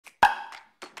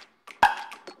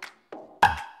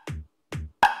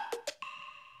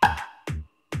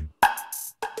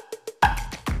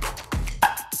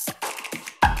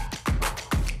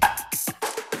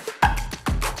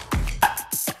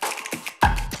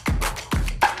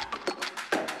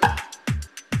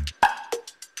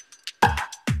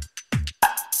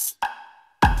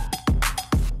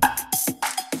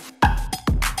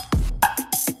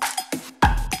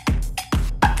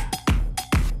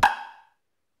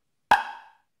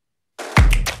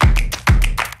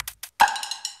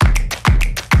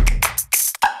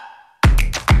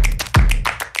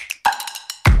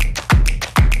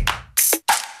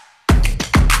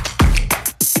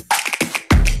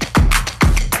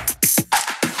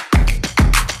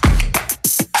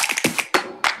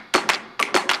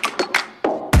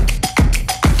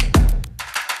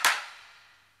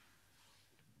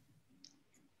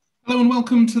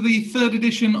welcome to the third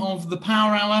edition of the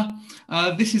Power Hour.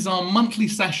 This is our monthly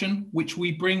session, which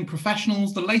we bring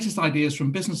professionals the latest ideas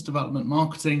from business development,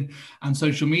 marketing and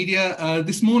social media.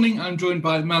 This morning, I'm joined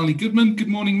by Melanie Goodman. Good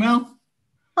morning, Mel.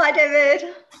 Hi,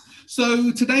 David.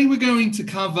 So today we're going to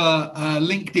cover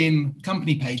LinkedIn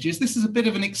company pages. This is a bit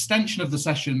of an extension of the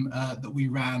session that we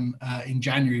ran in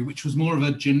January, which was more of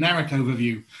a generic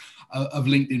overview of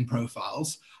LinkedIn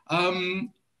profiles.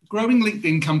 Growing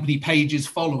LinkedIn company pages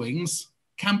followings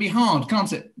can be hard,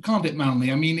 can't it,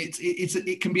 Melanie? I mean,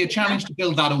 it can be a challenge to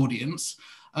build that audience.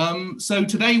 So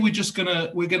today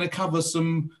we're gonna cover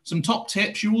some top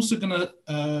tips. You're also gonna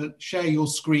share your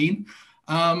screen,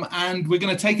 and we're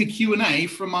gonna take a Q&A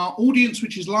from our audience,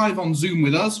 which is live on Zoom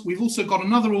with us. We've also got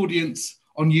another audience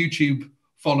on YouTube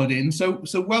followed in. So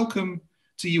welcome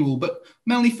to you all. But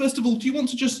Melanie, first of all, do you want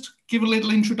to just give a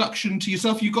little introduction to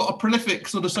yourself? You've got a prolific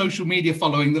sort of social media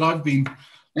following that I've been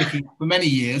looking at for many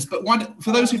years, but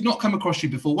for those who've not come across you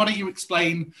before, why don't you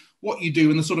explain what you do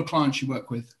and the sort of clients you work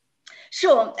with?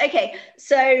 Sure. Okay.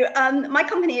 So my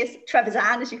company is Trevor's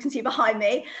Ann, as you can see behind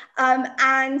me,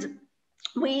 and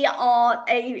we are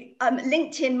a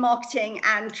LinkedIn marketing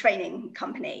and training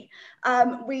company.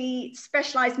 We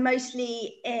specialize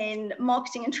mostly in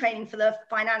marketing and training for the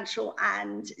financial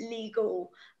and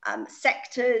legal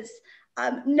sectors.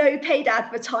 No paid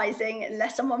advertising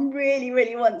unless someone really,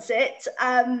 really wants it.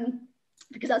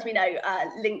 Because as we know,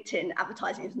 LinkedIn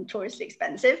advertising is notoriously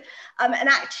expensive. And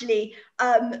actually,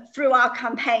 through our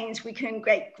campaigns, we can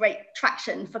get great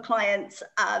traction for clients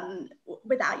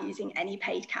without using any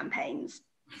paid campaigns.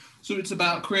 So it's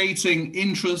about creating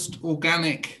interest,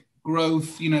 organic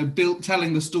growth,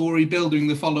 telling the story, building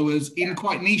the followers in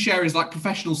quite niche areas like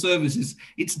professional services.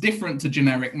 It's different to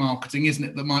generic marketing, isn't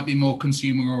it? That might be more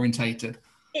consumer orientated.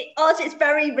 Ours is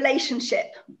very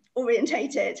relationship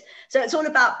orientated. So it's all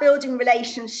about building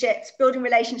relationships through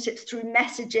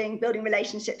messaging, building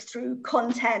relationships through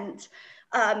content,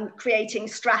 creating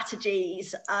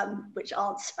strategies which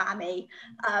aren't spammy.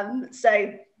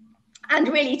 And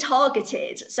really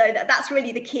targeted. So that's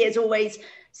really the key, is always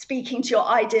speaking to your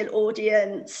ideal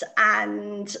audience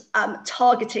and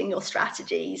targeting your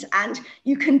strategies. And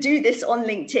you can do this on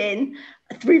LinkedIn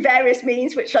through various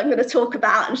means, which I'm going to talk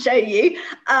about and show you,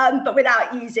 but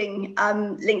without using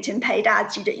LinkedIn paid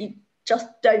ads. You just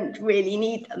don't really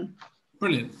need them.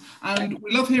 Brilliant. And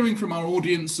we love hearing from our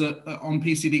audience on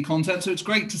PCD content. So it's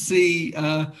great to see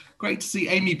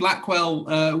Amy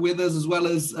Blackwell with us, as well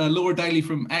as Laura Daly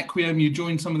from Equium. You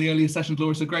joined some of the earlier sessions,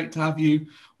 Laura, so great to have you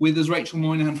with us. Rachel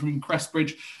Moynihan from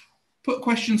Crestbridge. Put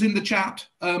questions in the chat.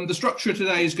 The structure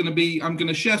today is going to be, I'm going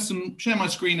to share my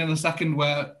screen in a second,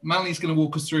 where Melanie's going to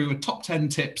walk us through a top 10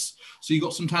 tips. So you've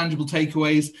got some tangible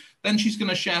takeaways. Then she's going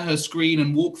to share her screen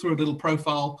and walk through a little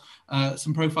profile,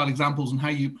 some profile examples and how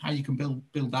you can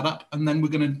build that up. And then we're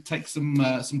going to take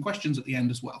some questions at the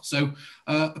end as well. So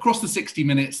across the 60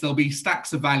 minutes, there'll be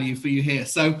stacks of value for you here.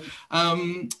 So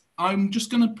I'm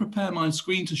just going to prepare my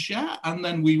screen to share, and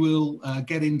then we will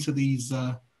get into these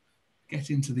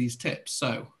tips.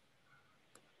 So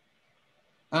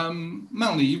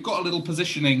Melanie, you've got a little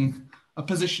positioning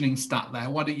stat there.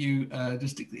 Why don't you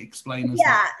just explain us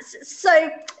that? So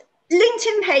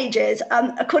LinkedIn pages,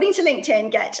 according to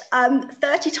LinkedIn, get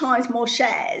 30 times more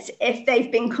shares if they've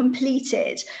been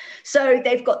completed. So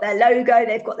they've got their logo,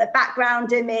 they've got their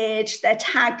background image, their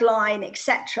tagline,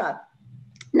 etc.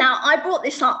 Now, I brought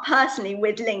this up personally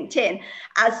with LinkedIn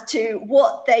as to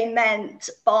what they meant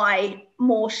by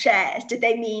more shares. Did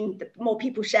they mean that more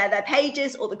people share their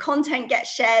pages, or the content gets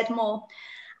shared more?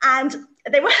 And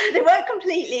they weren't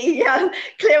completely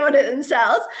clear on it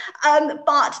themselves,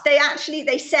 but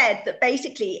they said that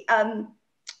basically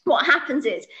what happens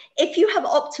is, if you have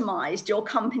optimized your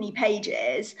company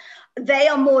pages, they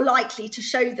are more likely to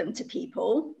show them to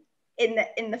people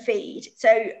in the feed.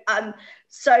 So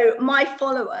my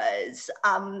followers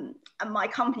and my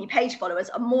company page followers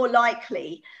are more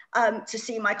likely to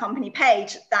see my company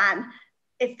page than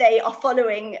if they are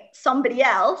following somebody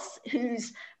else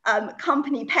whose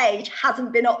company page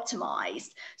hasn't been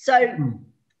optimized. So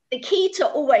the key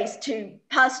to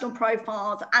personal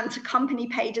profiles and to company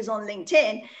pages on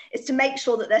LinkedIn is to make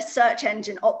sure that they're search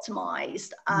engine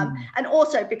optimized, and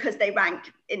also because they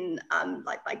rank in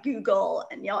like by Google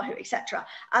and Yahoo, etc.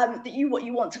 That you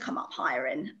want to come up higher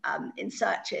in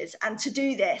searches. And to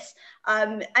do this,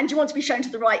 and you want to be shown to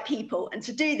the right people. And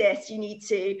to do this, you need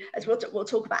to, as we'll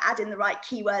talk about, add in the right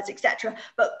keywords, etc.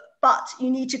 But you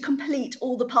need to complete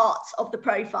all the parts of the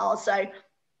profile. So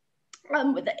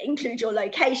include your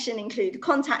location, include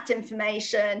contact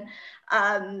information,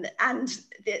 and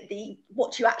the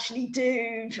what you actually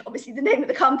do, obviously the name of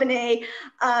the company,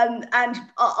 and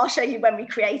I'll show you when we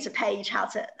create a page how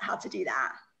to do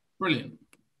that. Brilliant.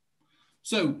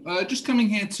 So just coming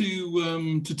here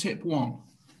to tip one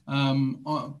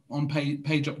on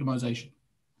page optimization.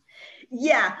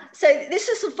 Yeah, so this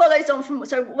just follows on from,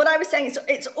 so what I was saying is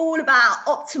it's all about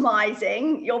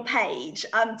optimizing your page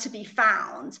to be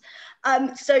found.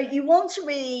 So you want to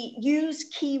really use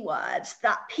keywords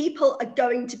that people are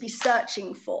going to be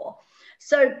searching for.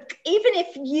 So even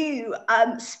if you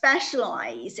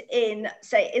specialize in,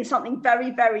 say, in something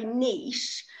very, very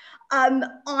niche,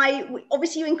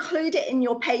 obviously you include it in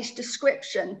your page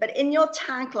description, but in your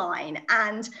tagline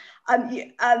and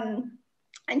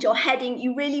your heading,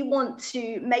 you really want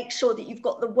to make sure that you've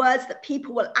got the words that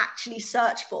people will actually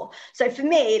search for. So for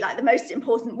me, like the most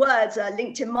important words are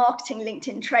LinkedIn marketing,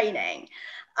 LinkedIn training.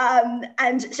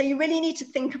 And so you really need to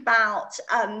think about,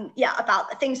 about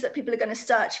the things that people are going to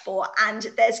search for. And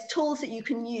there's tools that you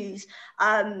can use,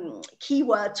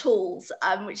 keyword tools,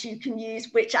 which you can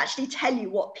use, which actually tell you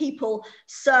what people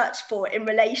search for in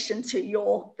relation to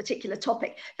your particular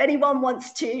topic. If anyone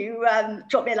wants to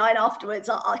drop me a line afterwards,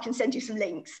 I can send you some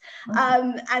links.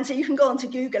 And so you can go onto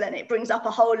Google and it brings up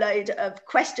a whole load of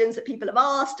questions that people have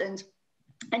asked,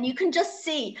 and you can just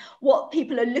see what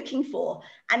people are looking for.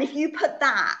 And if you put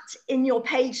that in your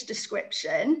page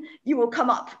description, you will come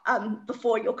up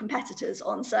before your competitors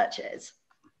on searches.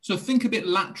 So think a bit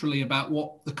laterally about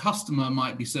what the customer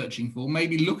might be searching for,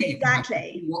 maybe look at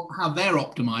exactly how they're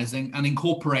optimizing and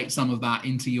incorporate some of that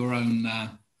into your own.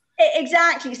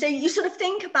 Exactly. So you sort of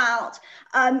think about,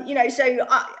 I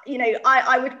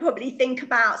would probably think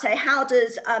about, say, how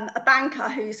does a banker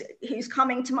who's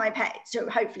coming to my page, so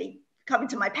hopefully coming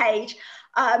to my page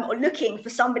or looking for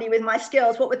somebody with my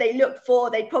skills, what would they look for?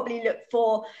 They'd probably look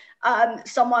for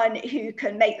someone who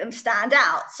can make them stand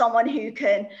out, someone who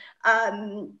can,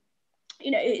 so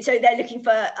they're looking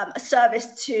for a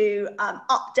service to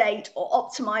update or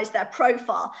optimize their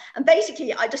profile. And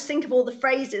basically, I just think of all the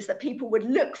phrases that people would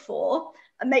look for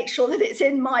and make sure that it's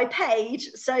in my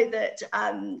page so that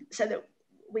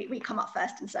we come up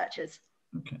first in searches.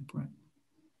 Okay, great.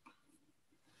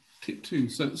 Tip two.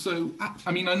 So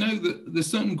I mean, I know that there's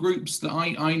certain groups that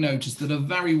I noticed that are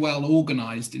very well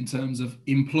organized in terms of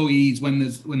employees when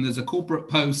there's a corporate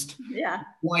post, yeah,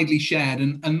 widely shared,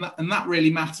 and that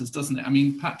really matters, doesn't it? I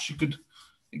mean, perhaps you could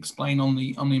explain on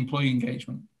the employee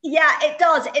engagement. Yeah, it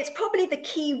does. It's probably the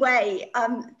key way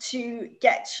to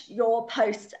get your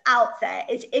posts out there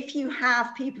is if you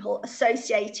have people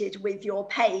associated with your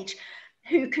page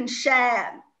who can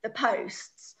share the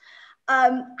posts.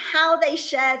 How they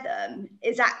share them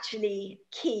is actually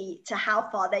key to how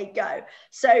far they go.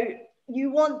 So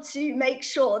you want to make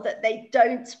sure that they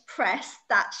don't press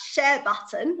that share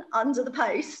button under the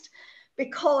post,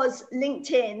 because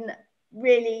LinkedIn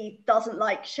really doesn't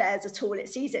like shares at all. It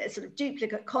sees it as sort of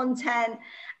duplicate content.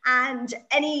 And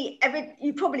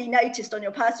you probably noticed on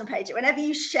your personal page that whenever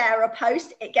you share a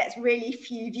post, it gets really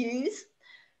few views.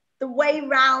 The way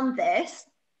around this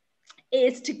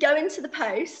is to go into the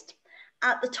post.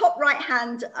 At the top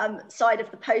right-hand side of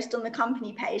the post on the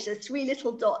company page, there's 3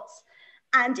 little dots.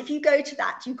 And if you go to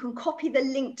that, you can copy the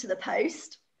link to the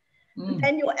post.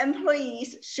 Then your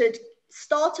employees should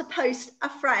start a post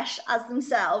afresh as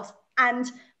themselves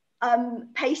and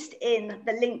paste in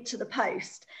the link to the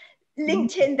post.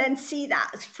 LinkedIn then see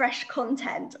that as fresh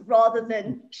content rather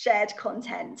than shared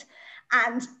content.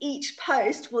 And each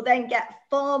post will then get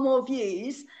far more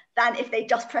views than if they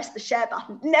just press the share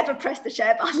button. Never press the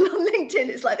share button on LinkedIn.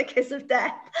 It's like the kiss of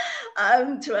death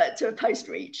to a post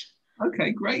reach.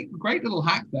 Okay, great little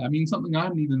hack there. I mean, something I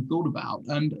hadn't even thought about.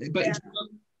 But it's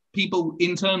people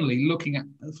internally looking at,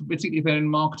 particularly if they're in a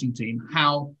marketing team,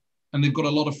 and they've got a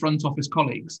lot of front office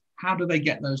colleagues, how do they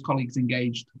get those colleagues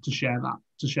engaged to share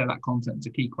that content? It's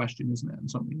a key question, isn't it? And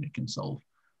something they can solve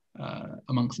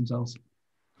amongst themselves.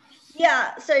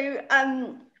 Yeah, so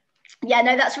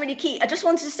that's really key. I just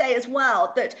wanted to say as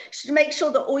well that you should make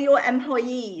sure that all your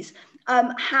employees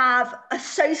have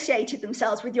associated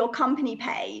themselves with your company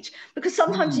page, because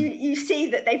sometimes you see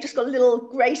that they've just got a little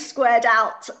grey squared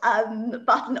out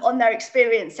button on their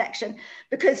experience section,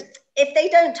 because if they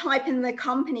don't type in the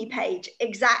company page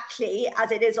exactly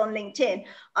as it is on LinkedIn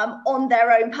on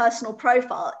their own personal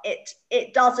profile,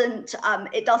 it doesn't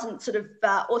sort of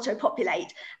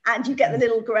auto-populate, and you get the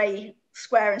little grey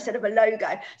square instead of a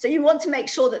logo. So you want to make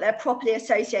sure that they're properly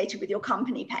associated with your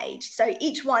company page. So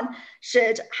each one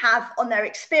should have on their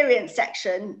experience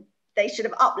section they should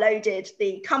have uploaded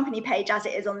the company page as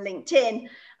it is on LinkedIn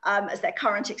as their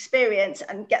current experience,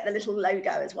 and get the little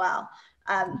logo as well.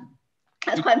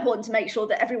 That's quite important to make sure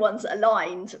that everyone's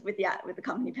aligned with the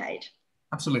company page.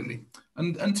 Absolutely.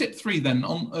 And tip 3 then,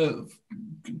 on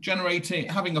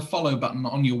having a follow button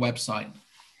on your website.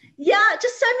 Yeah,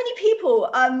 just so many people,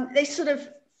 they sort of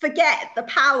forget the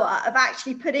power of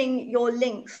actually putting your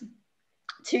links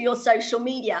to your social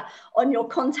media on your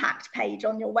contact page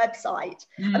on your website.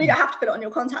 I mean, you don't have to put it on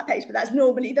your contact page, but that's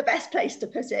normally the best place to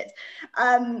put it.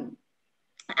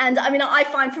 And I mean, I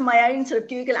find from my own sort of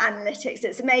Google Analytics,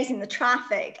 it's amazing the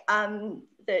traffic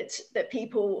that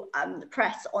people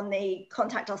press on the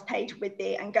contact us page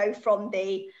and go from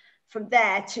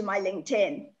there to my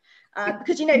LinkedIn.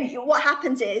 Because, you know, what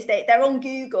happens is they're on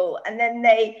Google, and then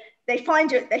they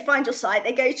find your site,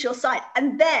 they go to your site,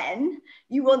 and then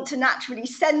you want to naturally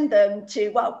send them to,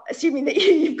 well, assuming that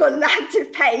you've got an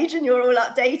active page and you're all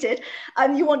updated,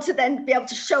 you want to then be able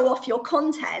to show off your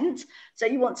content. So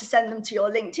you want to send them to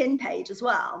your LinkedIn page as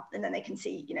well, and then they can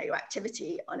see, you know, your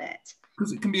activity on it.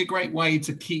 Because it can be a great way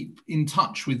to keep in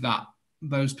touch with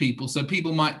those people. So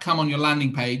people might come on your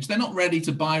landing page, they're not ready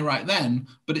to buy right then,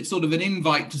 but it's sort of an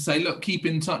invite to say, look, keep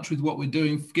in touch with what we're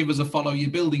doing, give us a follow, you're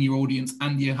building your audience,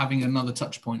 and you're having another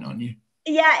touch point on you.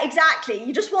 Yeah, exactly.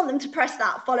 You just want them to press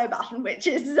that follow button, which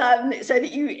is so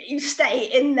that you stay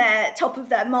in their top of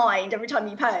their mind every time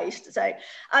you post. So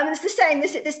it's the same.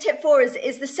 This tip 4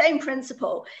 is the same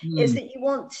principle. Is that you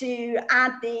want to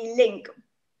add the link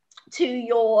to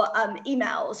your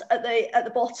emails at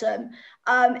the bottom.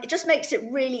 It just makes it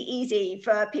really easy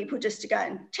for people just to go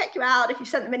and check you out if you've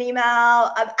sent them an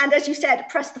email. And as you said,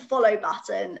 press the follow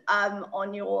button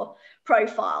on your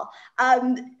profile.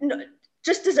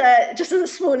 Just as a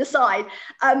small aside,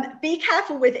 be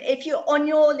careful with, if you're on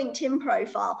your LinkedIn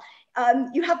profile,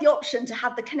 you have the option to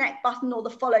have the connect button or the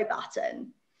follow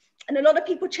button. And a lot of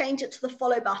people change it to the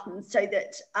follow button so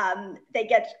that they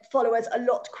get followers a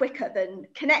lot quicker than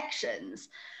connections.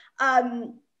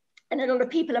 And a lot of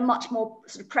people are much more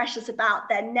sort of precious about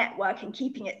their network and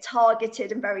keeping it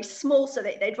targeted and very small, so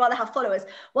they'd rather have followers.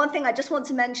 One thing I just want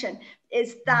to mention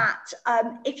is that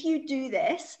if you do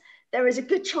this, there is a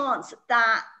good chance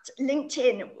that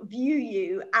LinkedIn view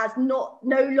you as no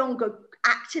longer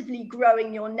actively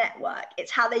growing your network. It's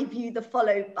how they view the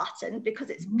follow button, because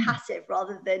it's passive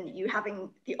rather than you having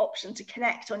the option to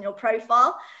connect on your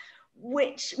profile,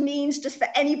 which means, just for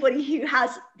anybody who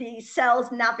has the Sales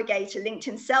Navigator,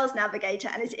 LinkedIn Sales Navigator,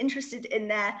 and is interested in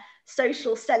their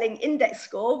social selling index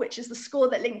score, which is the score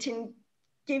that LinkedIn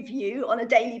give you on a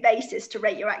daily basis to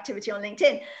rate your activity on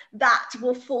LinkedIn, that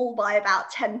will fall by about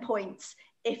 10 points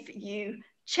if you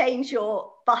change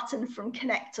your button from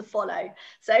connect to follow.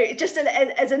 So just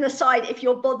as an aside, if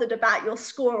you're bothered about your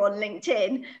score on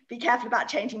LinkedIn, be careful about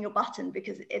changing your button,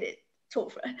 because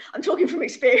I'm talking from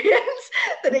experience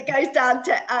that it goes down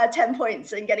to 10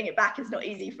 points, and getting it back is not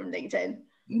easy from LinkedIn.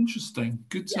 Interesting.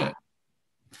 Good tip.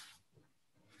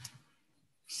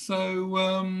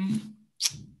 Yeah.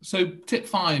 So tip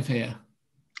 5 here.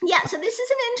 Yeah, so this is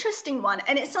an interesting one,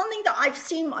 and it's something that I'm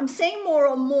seeing more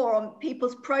and more on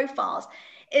people's profiles,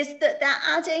 is that they're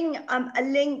adding a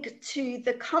link to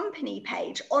the company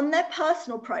page on their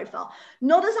personal profile,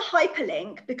 not as a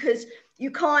hyperlink, because you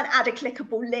can't add a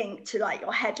clickable link to like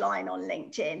your headline on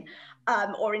LinkedIn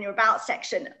or in your about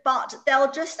section, but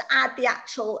they'll just add the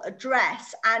actual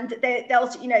address, and they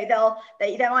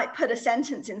might put a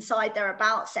sentence inside their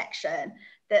about section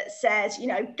that says,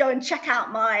 go and check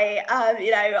out my,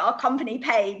 our company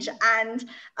page, and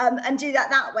do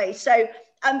that way. So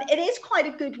it is quite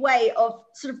a good way of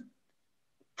sort of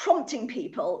prompting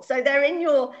people. So they're in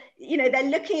your, they're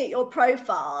looking at your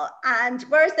profile, and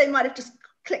whereas they might have just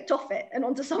clicked off it and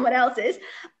onto someone else's,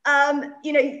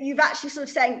 you've actually sort of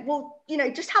saying, well,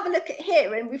 just have a look at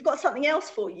here, and we've got something else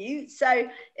for you. So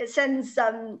it sends,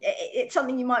 it's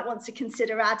something you might want to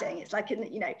consider adding. It's like,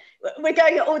 we're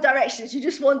going at all directions. You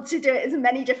just want to do it as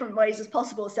many different ways as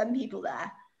possible, send people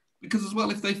there. Because as well,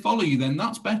 if they follow you, then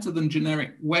that's better than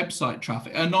generic website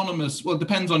traffic. Anonymous, well, it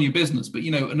depends on your business, but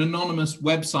an anonymous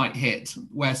website hit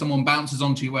where someone bounces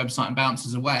onto your website and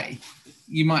bounces away,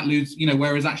 you might lose,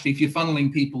 whereas actually if you're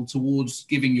funneling people towards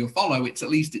giving you a follow, it's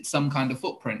some kind of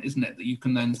footprint, isn't it, that you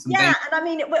can then... Yeah, and I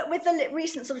mean, with the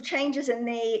recent sort of changes in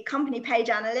the company page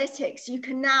analytics, you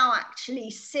can now actually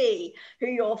see who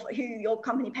your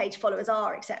company page followers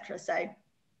are, etc. So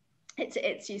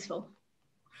it's useful.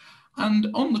 And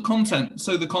on the content,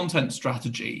 so the content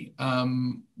strategy,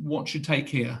 what's your take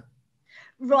here?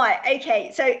 Right,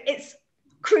 okay, so it's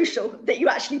crucial that you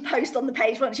actually post on the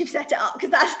page once you've set it up,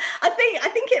 because I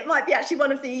think it might be actually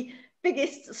one of the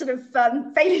biggest sort of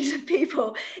failings of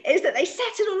people is that they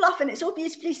set it all up and it's all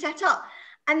beautifully set up,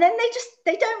 and then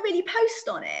they don't really post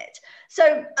on it.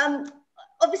 So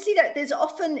obviously there's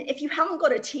often, if you haven't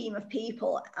got a team of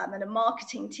people and a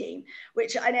marketing team,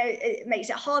 which I know it makes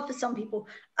it hard for some people,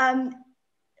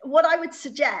 what I would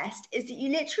suggest is that you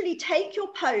literally take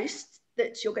your posts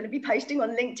that you're going to be posting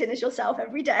on LinkedIn as yourself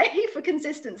every day for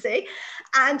consistency,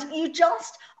 and you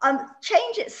just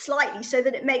change it slightly so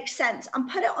that it makes sense and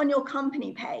put it on your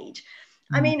company page.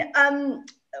 I mean,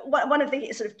 one of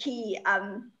the sort of key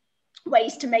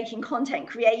ways to making content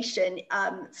creation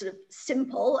sort of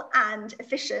simple and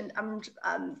efficient and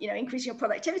increasing your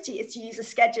productivity is to use a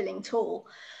scheduling tool.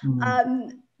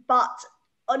 But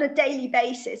on a daily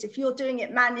basis, if you're doing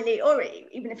it manually, or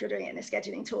even if you're doing it in a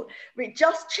scheduling tool,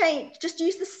 just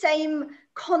use the same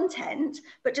content,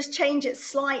 but just change it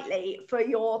slightly for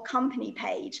your company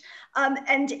page.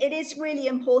 And it is really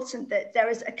important that there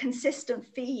is a consistent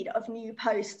feed of new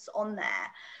posts on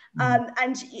there.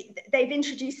 And they've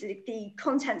introduced the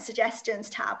content suggestions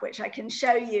tab, which I can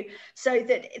show you, so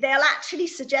that they'll actually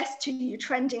suggest to you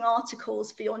trending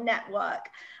articles for your network.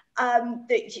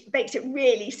 That makes it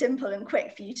really simple and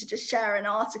quick for you to just share an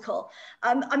article.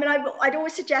 I mean, I'd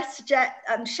always suggest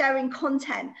sharing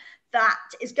content that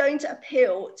is going to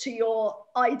appeal to your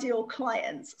ideal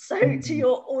clients, so to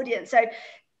your audience. So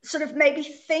sort of maybe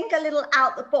think a little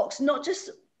out the box, not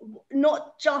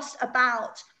just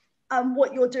about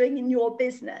what you're doing in your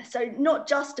business. So not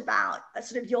just about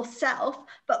sort of yourself,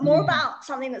 but more about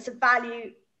something that's of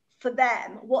value for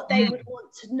them, what they would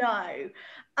want to know.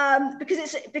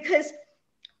 Because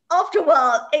after a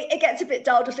while, it gets a bit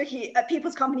dull just looking at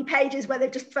people's company pages where they're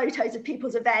just photos of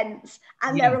people's events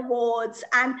and their awards.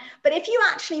 But if you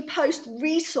actually post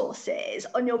resources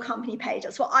on your company page,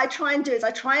 that's what I try and do, is I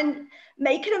try and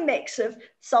make it a mix of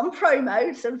some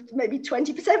promo, so maybe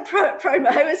 20% promo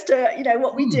as to,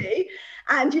 what we do,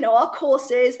 and, our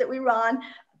courses that we run.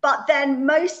 But then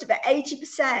most of it,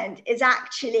 80%, is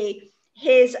actually,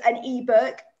 here's an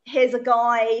ebook, here's a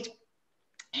guide,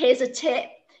 here's a tip,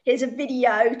 here's a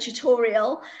video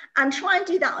tutorial, and try and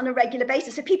do that on a regular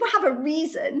basis. So people have a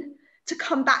reason to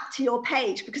come back to your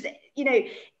page, because,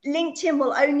 LinkedIn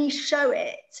will only show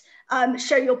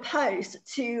your post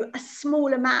to a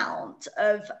small amount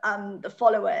of the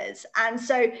followers. And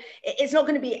so it's not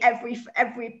going to be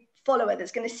every follower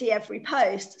that's going to see every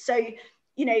post. So,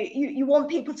 you want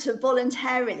people to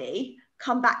voluntarily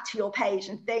come back to your page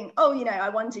and think, oh, I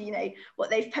wonder,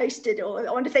 what they've posted, or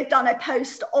I wonder if they've done a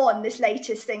post on this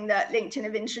latest thing that LinkedIn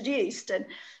have introduced. And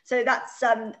so that's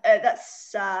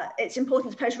it's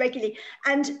important to post regularly.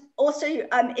 And also,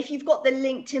 if you've got the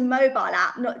LinkedIn mobile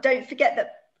app, don't forget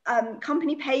that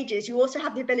company pages, you also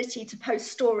have the ability to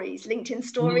post stories, LinkedIn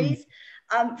stories,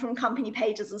 from company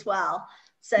pages as well.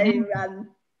 So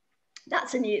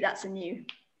that's a new.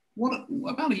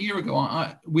 About a year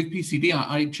ago, with PCD,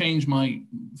 I changed my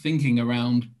thinking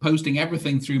around posting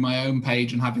everything through my own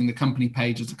page and having the company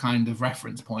page as a kind of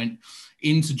reference point,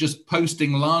 into just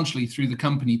posting largely through the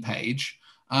company page.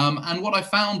 And what I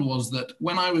found was that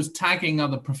when I was tagging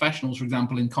other professionals, for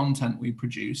example, in content we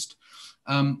produced,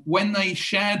 when they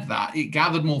shared that, it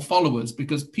gathered more followers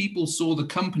because people saw the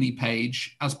company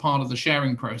page as part of the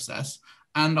sharing process.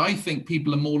 And I think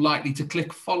people are more likely to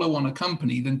click follow on a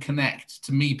company than connect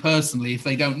to me personally if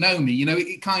they don't know me.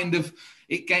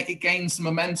 It gains some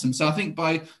momentum. So I think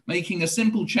by making a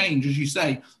simple change, as you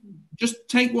say, just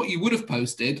take what you would have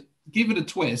posted, give it a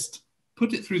twist,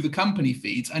 put it through the company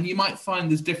feeds, and you might find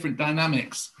there's different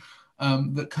dynamics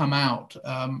that come out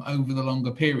over the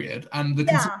longer period. And the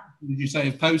consistency, as you say,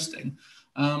 of posting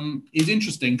is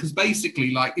interesting, because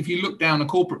basically, like, if you look down a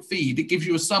corporate feed, it gives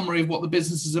you a summary of what the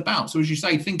business is about. So as you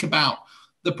say, think about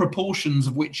the proportions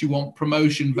of which you want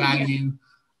promotion, value,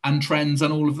 and trends,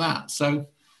 and all of that. So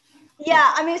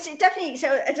yeah, I mean, it's definitely, so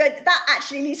that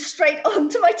actually leads straight on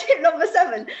to my tip number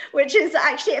 7, which is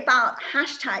actually about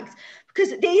hashtags.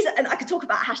 Because these, and I could talk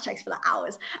about hashtags for like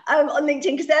hours on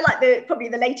LinkedIn, because they're like probably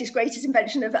the latest, greatest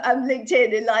invention of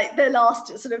LinkedIn in like the last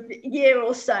sort of year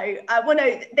or so. Well,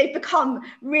 no, they've become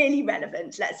really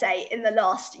relevant, let's say, in the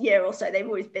last year or so. They've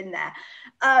always been there.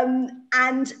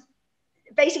 And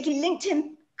basically, LinkedIn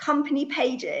company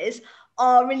pages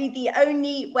are really the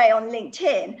only way on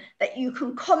LinkedIn that you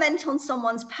can comment on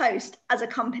someone's post as a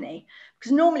company.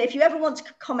 Because normally, if you ever want to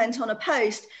comment on a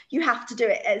post, you have to do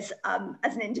it as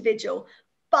an individual.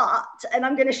 But, and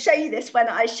I'm going to show you this when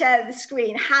I share the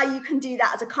screen, how you can do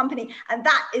that as a company. And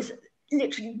that is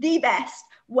literally the best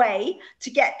way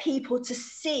to get people to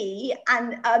see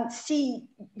and see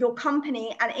your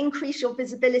company and increase your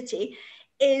visibility,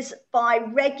 is by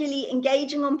regularly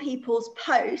engaging on people's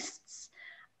posts,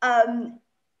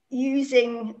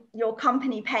 using your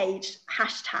company page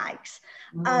hashtags.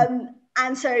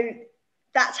 And so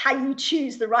that's how you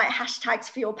choose the right hashtags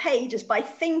for your page, is by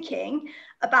thinking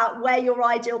about where your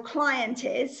ideal client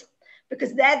is,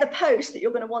 because they're the posts that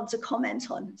you're going to want to comment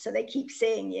on, so they keep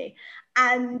seeing you.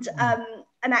 And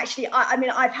actually, I mean,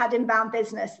 I've had inbound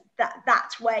business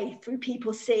that way, through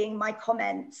people seeing my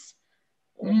comments,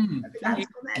 or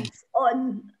comments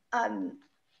on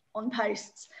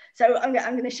posts. So I'm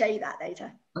going to show you that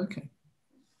later. Okay.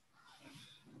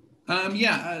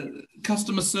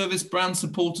 Customer service, brand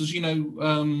supporters.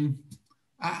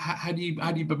 How do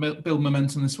you build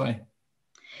momentum this way?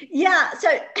 Yeah, so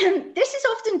this is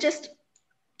often just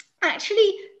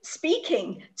actually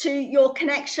speaking to your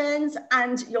connections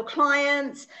and your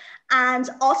clients, and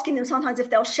asking them sometimes if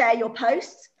they'll share your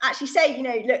posts. Actually say,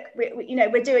 look,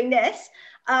 we're doing this.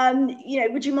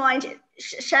 Would you mind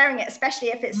sharing it, especially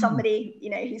if it's somebody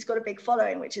who's got a big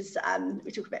following, which is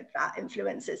we talk a bit about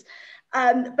influencers.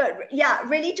 But yeah,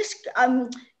 really just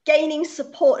gaining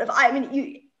support of.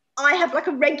 I have like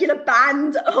a regular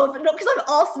band of, not because I've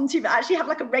asked them to, but I actually have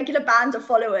like a regular band of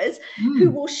followers who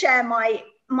will share my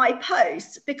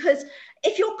posts, because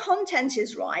if your content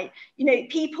is right,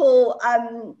 people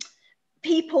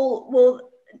will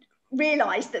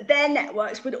realize that their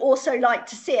networks would also like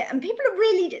to see it, and people are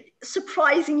really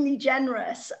surprisingly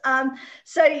generous.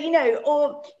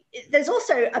 Or there's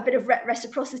also a bit of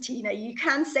reciprocity. You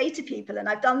can say to people, and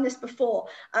I've done this before,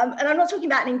 and I'm not talking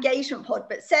about an engagement pod,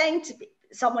 but saying to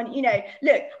someone,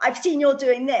 look, I've seen you're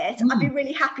doing this. I'd be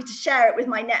really happy to share it with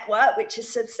my network, which is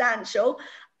substantial.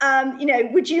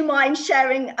 Would you mind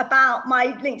sharing about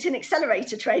my LinkedIn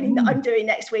Accelerator training that I'm doing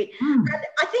next week? And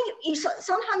I think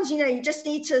sometimes, you just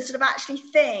need to sort of actually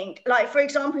think, like, for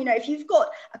example, if you've got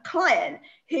a client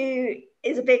who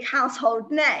is a big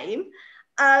household name,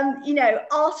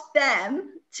 ask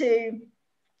them to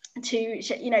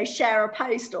share a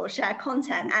post or share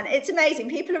content. And it's amazing.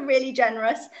 People are really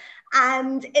generous.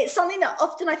 And it's something that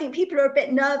often I think people are a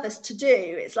bit nervous to do.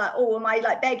 It's like, oh, am I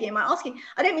like begging? Am I asking?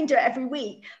 I don't mean do it every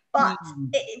week, but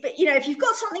if you've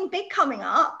got something big coming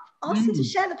up, ask them to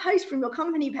share the post from your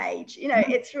company page.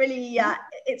 It's really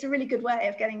it's a really good way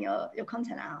of getting your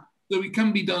content out. So it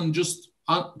can be done just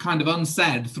kind of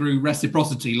unsaid through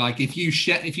reciprocity. Like if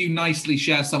you nicely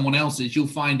share someone else's, you'll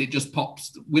find it just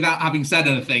pops without having said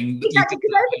anything. Exactly,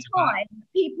 because over time,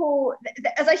 people,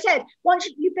 as I said, once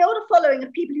you build a following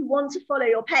of people who want to follow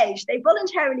your page, they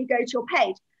voluntarily go to your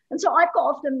page. And so I've got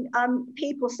often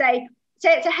people say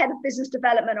it's a head of business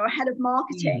development or a head of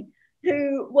marketing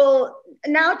who will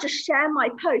now just share my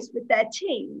post with their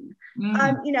team.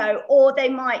 Or they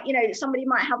might, somebody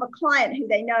might have a client who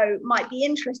they know might be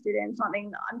interested in something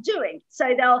that I'm doing.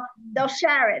 So they'll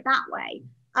share it that way.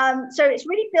 So it's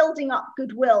really building up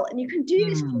goodwill, and you can do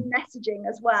this through messaging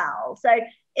as well. So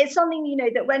it's something,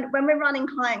 that when we're running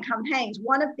client campaigns,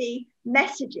 one of the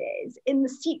messages in the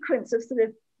sequence of sort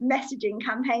of messaging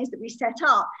campaigns that we set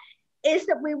up is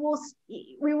that we will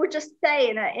just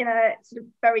say in a sort of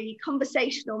very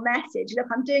conversational message, look,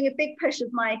 I'm doing a big push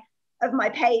of my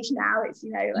page now. It's,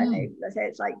 I know, let's say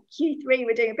it's like Q3,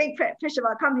 we're doing a big push of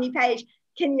our company page.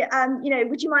 Can you,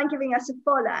 would you mind giving us a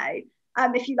follow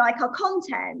if you like our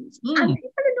content? And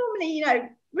people are normally,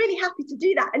 really happy to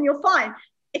do that. And you'll find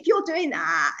if you're doing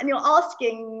that and you're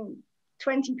asking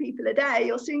 20 people a day,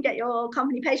 you'll soon get your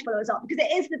company page followers up, because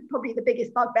it is probably the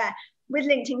biggest bugbear with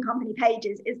LinkedIn company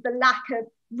pages is the lack of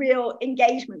real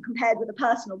engagement compared with a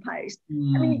personal post. I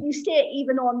mean, you see it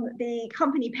even on the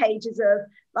company pages of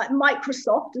like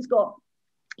Microsoft has got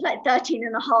like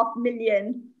 13.5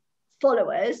 million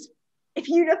followers. If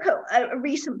you look at a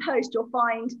recent post, you'll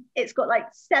find it's got like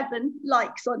 7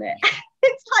 likes on it.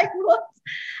 It's like, what?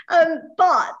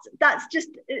 But that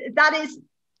is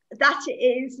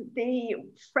the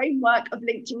framework of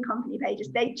LinkedIn company pages.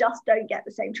 They just don't get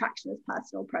the same traction as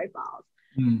personal profiles.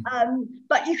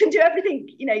 But you can do everything,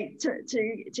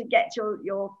 to get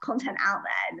your content out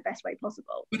there in the best way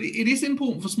possible. But it is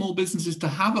important for small businesses to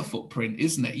have a footprint,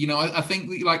 isn't it? I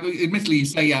think, like, admittedly, you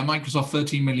say, Microsoft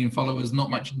 13 million followers, not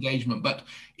much engagement. But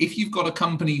if you've got a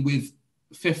company with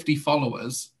 50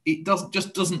 followers, it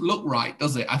doesn't look right,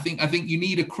 does it? I think you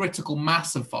need a critical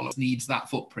mass of followers. Needs that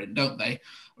footprint, don't they?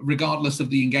 Regardless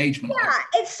of the engagement. Yeah,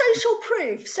 it's social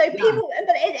proof. So people,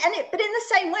 but in the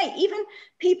same way, even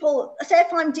people, say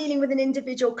if I'm dealing with an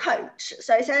individual coach,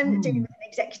 so say I'm dealing with an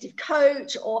executive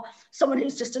coach or someone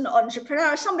who's just an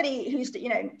entrepreneur, somebody who's,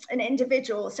 an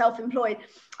individual, self-employed,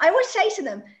 I always say to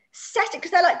them, set it, because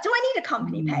they're like, do I need a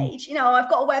company page? I've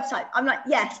got a website. I'm like,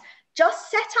 yes, just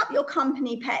set up your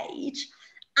company page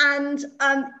And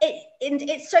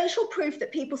it's social proof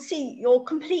that people see you're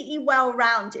completely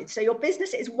well-rounded. So your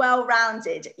business is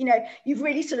well-rounded. You know, you've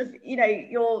really sort of, you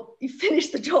know, you've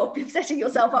finished the job of setting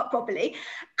yourself up properly.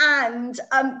 And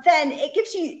then it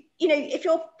gives you, you know, if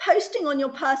you're posting on your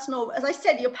personal, as I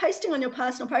said, you're posting on your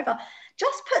personal profile,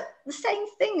 just put the same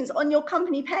things on your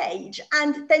company page,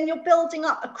 and then you're building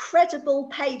up a credible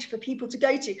page for people to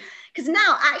go to. Because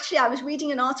now, actually, I was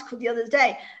reading an article the other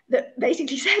day that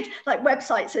basically said like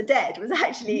websites are dead, was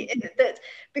actually that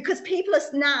because people are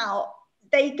now,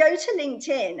 they go to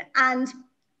LinkedIn and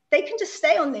they can just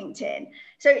stay on LinkedIn.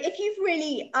 So if you've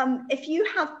really, if you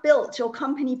have built your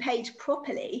company page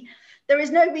properly, there is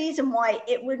no reason why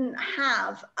it wouldn't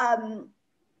have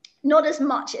not as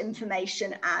much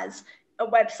information as a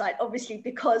website, obviously,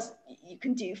 because you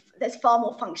can do, there's far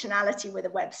more functionality with a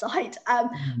website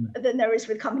than there is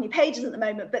with company pages at the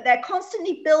moment, but they're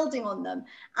constantly building on them.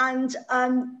 And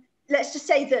let's just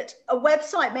say that a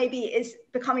website maybe is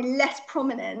becoming less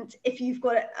prominent if you've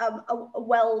got a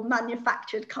well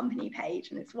manufactured company page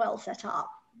and it's well set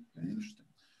up. Interesting.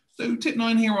 So tip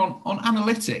 9 here on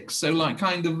analytics. So like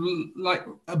kind of like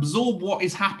absorb what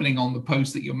is happening on the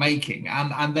post that you're making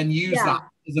and then use that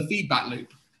as a feedback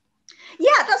loop.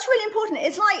 Yeah, that's really important.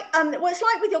 It's like well, it's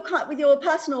like with your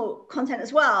personal content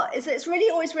as well. Is it's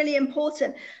really always really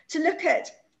important to look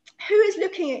at who is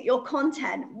looking at your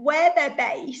content, where they're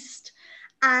based,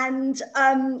 and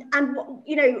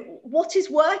you know, what is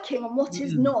working and what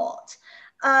is not.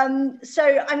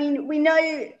 So I mean, we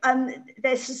know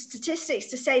there's statistics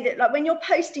to say that like when you're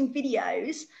posting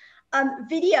videos,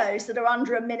 videos that are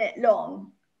under a minute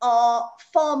long are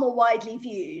far more widely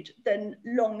viewed than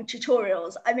long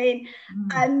tutorials. I mean,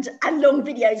 and long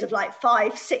videos of like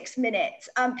 5-6 minutes.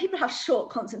 People have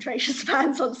short concentration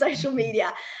spans on social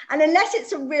media, and unless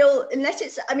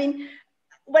it's I mean,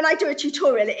 when I do a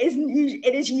tutorial,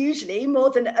 it is usually more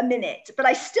than a minute, but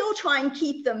I still try and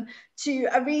keep them to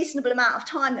a reasonable amount of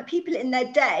time that people in their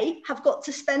day have got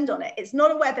to spend on it. It's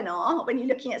not a webinar when you're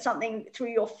looking at something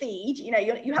through your feed. You know,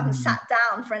 you haven't sat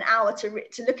down for an hour to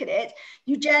look at it.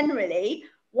 You generally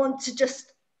want to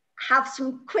just have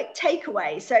some quick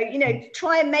takeaways. So, you know,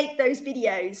 try and make those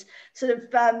videos sort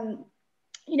of,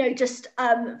 you know, just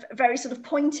very sort of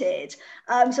pointed,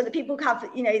 so that people have,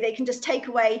 you know, they can just take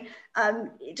away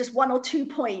just 1 or 2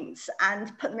 points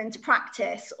and put them into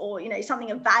practice, or, you know,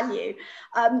 something of value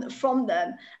from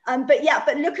them.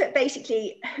 But look at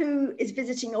basically who is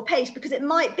visiting your page, because it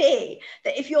might be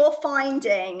that if you're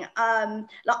finding,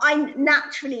 like I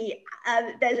naturally,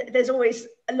 there's always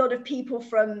a lot of people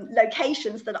from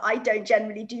locations that I don't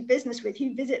generally do business with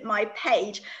who visit my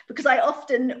page, because I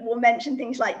often will mention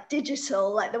things like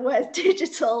digital, like the word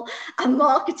digital and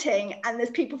marketing, and there's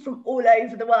people from all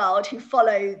over the world who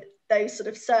follow those sort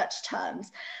of search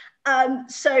terms.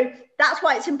 So that's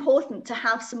why it's important to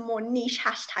have some more niche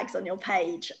hashtags on your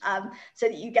page, so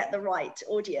that you get the right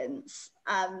audience.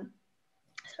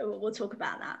 So we'll talk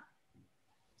about that.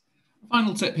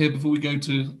 Final tip here before we go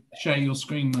to share your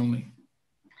screen, Melanie.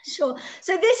 Sure.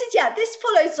 So this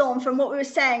follows on from what we were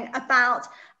saying about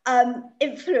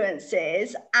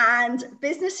influencers and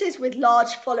businesses with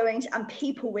large followings and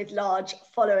people with large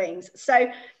followings.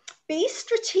 So be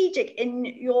strategic in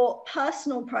your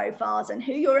personal profiles and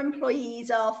who your employees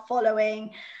are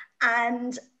following.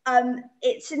 And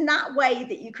it's in that way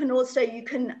that you can also, you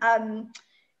can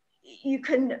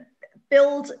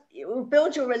build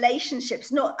your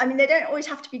relationships. Not, I mean, they don't always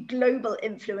have to be global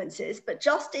influencers, but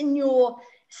just in your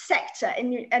sector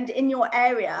and in your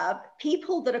area,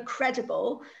 people that are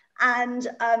credible and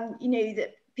you know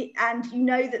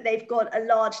that they've got a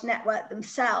large network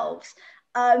themselves.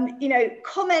 You know,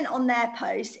 comment on their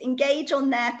posts, engage on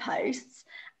their posts,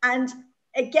 and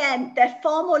again, they're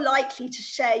far more likely to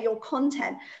share your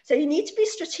content. So you need to be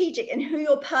strategic in who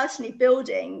you're personally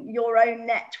building your own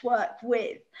network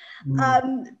with,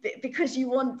 because you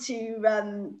want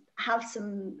to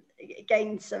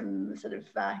gain some sort of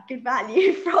good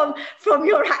value from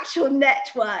your actual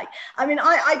network. I mean,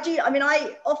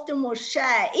 I often will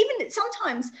share, even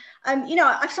sometimes, you know,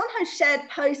 I've sometimes shared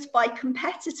posts by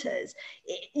competitors,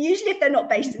 usually if they're not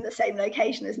based in the same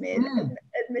location as me,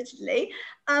 admittedly,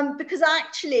 because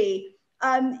actually,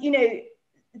 you know,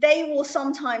 they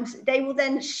will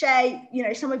then share, you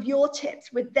know, some of your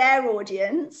tips with their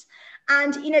audience.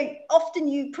 And, you know, often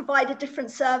you provide a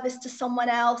different service to someone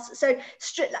else. So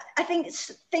I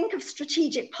think of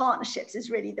strategic partnerships is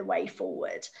really the way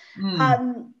forward.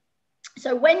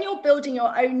 So when you're building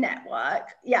your own network,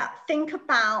 think,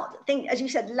 as you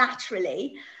said,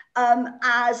 laterally,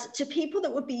 as to people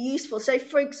that would be useful. So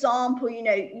for example, you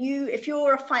know, if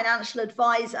you're a financial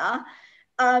advisor,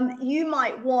 you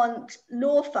might want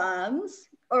law firms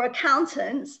or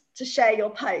accountants to share your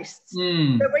posts.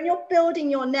 But when you're building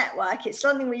your network, it's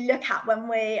something we look at when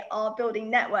we are building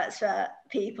networks for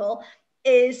people,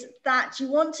 is that you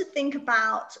want to think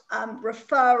about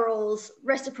referrals,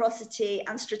 reciprocity,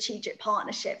 and strategic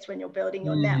partnerships when you're building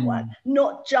your network,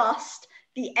 not just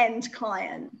the end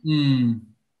client.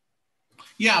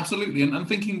 Yeah, absolutely. And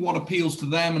thinking what appeals to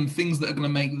them and things that are going to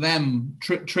make them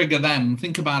trigger them.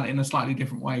 Think about it in a slightly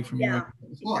different way from your own.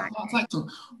 Well, exactly. That's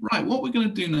excellent. Right, what we're going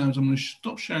to do now is I'm going to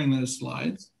stop sharing those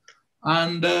slides.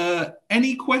 And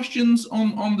any questions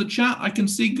on the chat? I can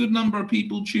see a good number of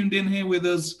people tuned in here with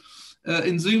us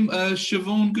in Zoom.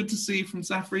 Siobhan, good to see you from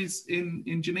Safri's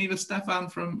in Geneva. Stefan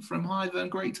from Hythen,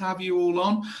 great to have you all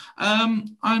on.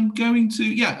 I'm going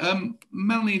to,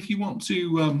 Melanie, if you want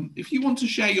to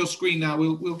share your screen now,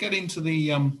 we'll get into the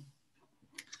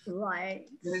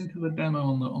get into the demo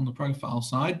on the profile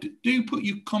side. Do put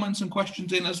your comments and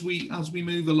questions in as we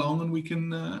move along, and we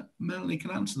can Melanie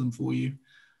can answer them for you.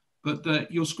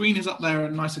 But your screen is up there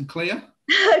and nice and clear.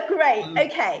 Great.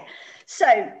 Okay.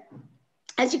 So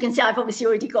as you can see, I've obviously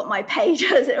already got my page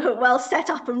well set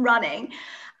up and running.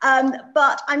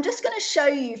 But I'm just going to show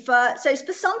you so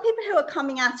for some people who are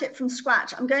coming at it from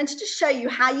scratch, I'm going to just show you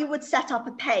how you would set up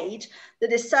a page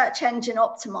that is search engine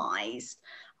optimized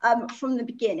from the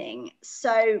beginning.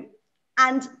 So,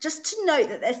 and just to note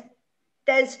that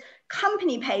there's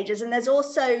company pages and there's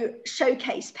also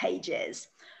showcase pages,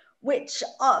 which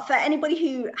are, for anybody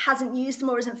who hasn't used them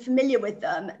or isn't familiar with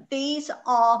them, these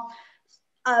are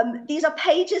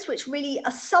pages which really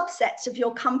are subsets of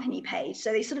your company page.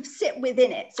 So they sort of sit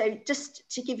within it. So just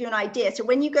to give you an idea, so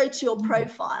when you go to your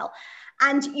profile,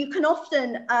 and you can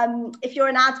often, if you're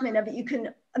an admin of it, you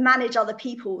can manage other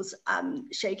people's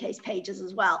showcase pages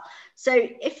as well. So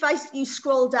if you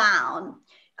scroll down,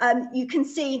 you can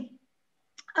see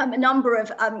a number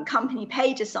of company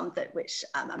pages, something which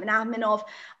I'm an admin of,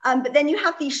 but then you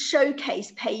have these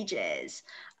showcase pages,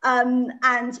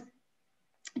 and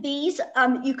these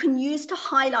you can use to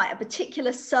highlight a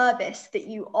particular service that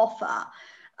you offer.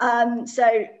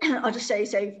 So I'll just show you.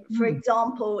 So for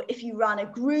example, if you run a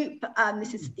group,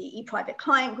 this is the ePrivate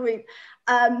client group,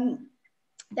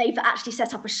 they've actually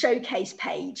set up a showcase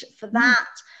page for that.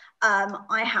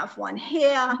 I have one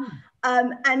here.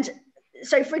 And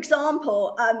so for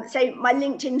example, say my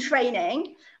LinkedIn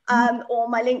training, or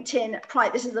my LinkedIn,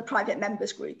 this is a private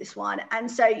members group, this one. And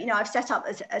so, I've set up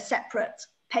a separate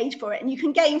page for it, and you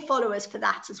can gain followers for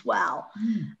that as well.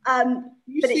 But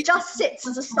it just sits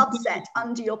as a subset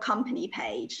under your company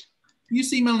page. Do you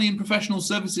see, Melanie, in professional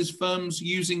services firms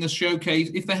using a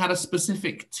showcase if they had a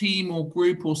specific team or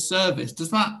group or service? Do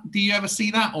you ever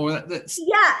see that? Or that's...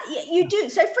 Yeah, you do.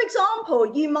 So for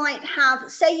example, you might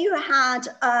have, say you had,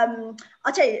 I'll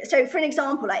tell you, so for an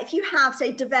example, like if you have,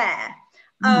 say, Devere,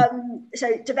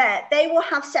 so Devere, they will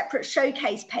have separate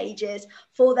showcase pages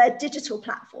for their digital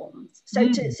platforms. So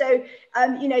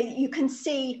you can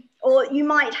see, or you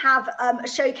might have a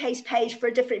showcase page for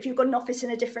if you've got an office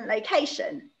in a different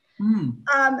location.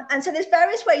 And so there's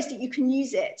various ways that you can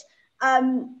use it.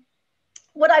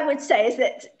 What I would say is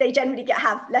that they generally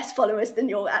have less followers than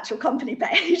your actual company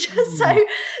page.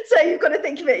 So you've got to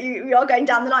think of it, you are going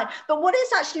down the line. But what is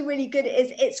actually really good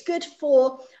is it's good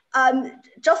for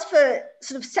just for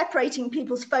sort of separating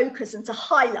people's focus and to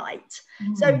highlight.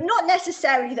 So not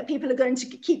necessarily that people are going to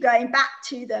keep going back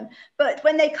to them, but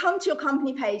when they come to your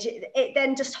company page, it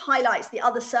then just highlights the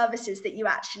other services that you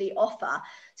actually offer.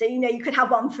 So, you could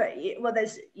have one for, well,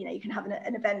 there's, you can have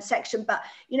an event section, but,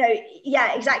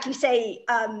 yeah, exactly. Say,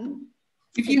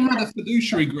 if you had a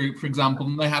fiduciary group, for example,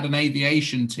 and they had an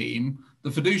aviation team,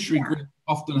 the fiduciary group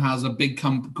often has a big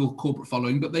corporate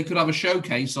following, but they could have a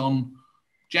showcase on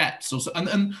jets or so,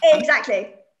 and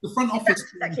exactly. The front office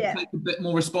take a bit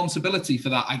more responsibility for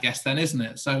that, I guess, then, isn't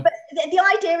it? So, but the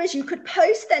idea is you could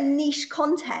post their niche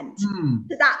content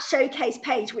to that showcase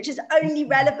page, which is only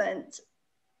relevant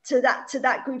to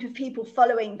that group of people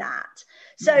following that.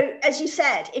 So, as you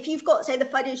said, if you've got, say, the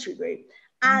fiduciary group,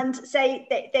 and say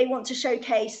they want to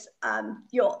showcase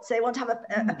yachts, they want to have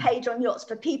a page on yachts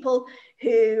for people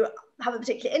who have a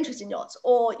particular interest in yachts,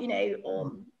 or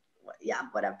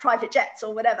whatever, private jets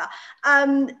or whatever,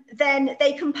 then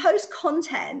they can post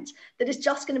content that is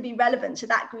just going to be relevant to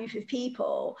that group of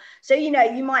people. So, you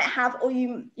might have, or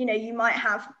you might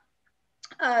have,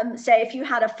 say, if you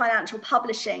had a financial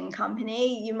publishing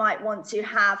company, you might want to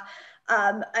have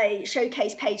a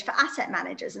showcase page for asset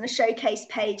managers and a showcase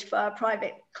page for a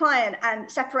private client, and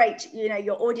separate,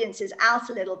 your audiences out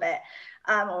a little bit.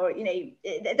 or, you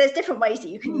know, there's different ways that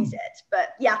you can use it. But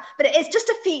yeah, but it's just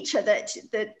a feature that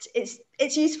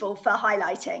it's useful for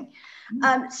highlighting.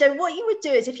 So what you would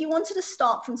do is, if you wanted to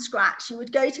start from scratch, you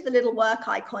would go to the little work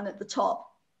icon at the top,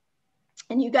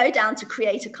 and you go down to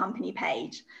create a company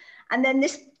page. And then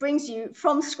this brings you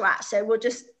from scratch. So we'll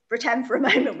just pretend for a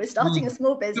moment we're starting a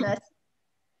small business.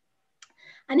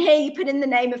 And here you put in the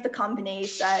name of the company.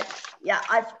 So yeah,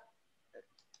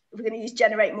 we're going to use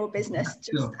Generate More Business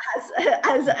just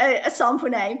as a sample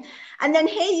name. And then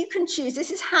here you can choose,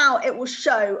 this is how it will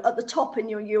show at the top in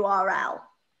your URL.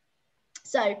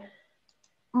 So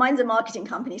mine's a marketing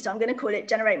company, so I'm going to call it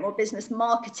Generate More Business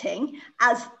Marketing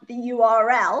as the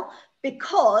URL,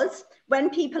 because when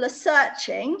people are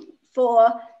searching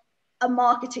for a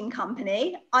marketing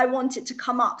company, I want it to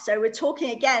come up. So we're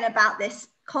talking again about this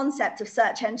concept of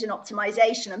search engine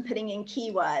optimization and putting in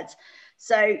keywords.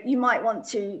 So you might want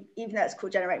to, even though it's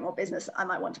called Generate More Business, I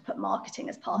might want to put marketing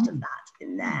as part of that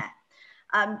in there.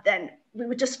 Then we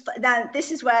would just, then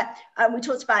this is where we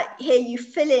talked about here, you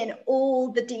fill in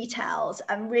all the details,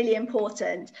 and really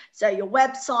important. So your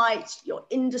website, your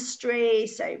industry.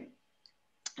 So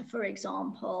for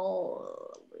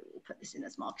example, we'll put this in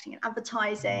as marketing and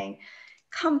advertising,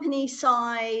 company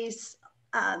size,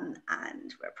 and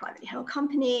we're a privately held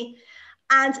company.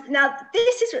 And now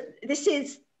this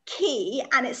is key,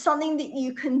 and it's something that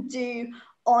you can do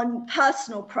on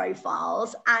personal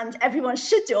profiles, and everyone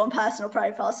should do on personal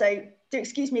profiles. So do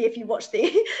excuse me if you watched the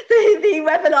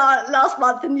webinar last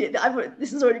month and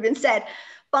this has already been said,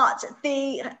 but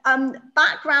the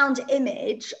background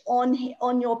image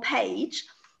on your page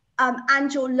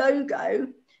and your logo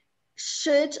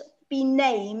should be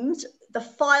named, the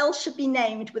file should be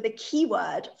named with a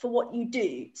keyword for what you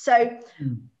do. So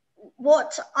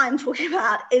what I'm talking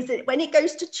about is that when it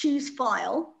goes to choose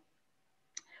file,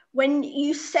 when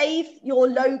you save your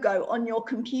logo on your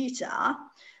computer,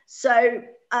 so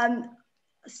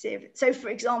let's see so for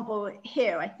example,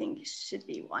 here, I think it should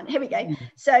be one. Here we go.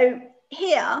 So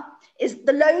here is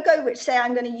the logo, which say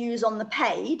I'm going to use on the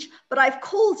page, but I've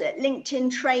called it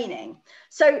LinkedIn training.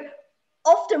 So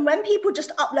often when people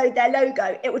just upload their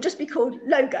logo, it will just be called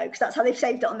logo because that's how they've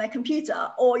saved it on their computer,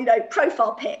 or, you know,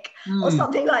 profile pic or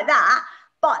something like that.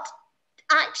 But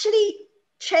actually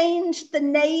change the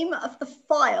name of the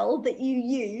file that you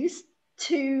use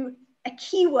to a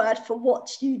keyword for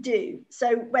what you do.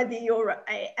 So whether you're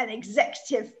an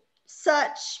executive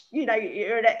search, you know,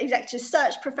 you're an executive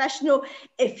search professional,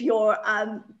 if you're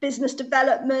business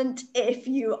development, if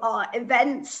you are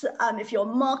events, if you're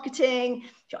marketing,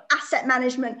 if you're asset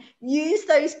management, use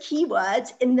those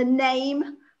keywords in the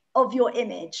name of your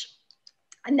image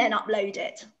and then upload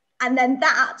it. And then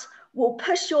that will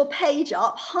push your page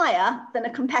up higher than a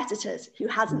competitor's who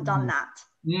hasn't done that.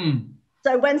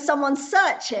 So when someone's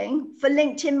searching for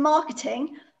LinkedIn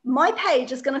marketing, my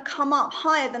page is going to come up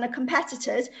higher than a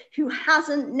competitor's who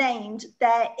hasn't named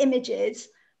their images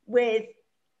with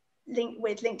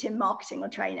LinkedIn marketing or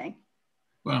training.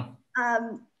 Wow.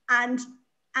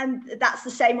 And that's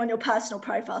the same on your personal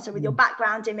profile. So with your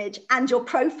background image and your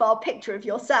profile picture of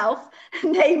yourself,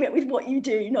 name it with what you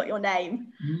do, not your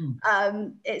name.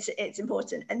 It's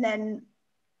important. And then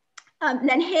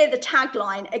here, the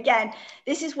tagline, again,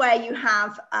 this is where you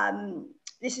have,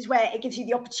 this is where it gives you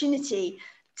the opportunity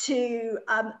to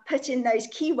put in those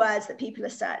keywords that people are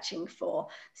searching for.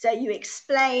 So you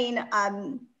explain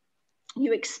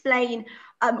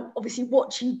obviously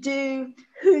what you do,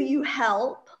 who you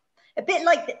help. A bit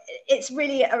like it's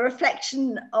really a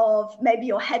reflection of maybe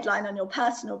your headline on your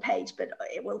personal page, but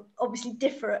it will obviously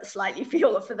differ slightly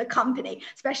for the company,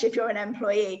 especially if you're an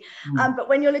employee. But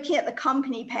when you're looking at the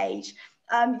company page,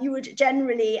 you would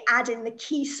generally add in the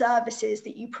key services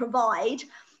that you provide,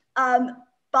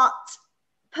 but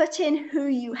put in who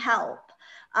you help.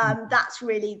 That's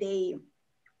really the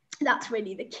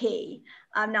key.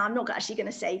 Now I'm not actually going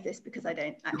to save this because I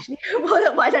don't actually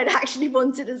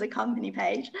want it as a company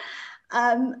page. So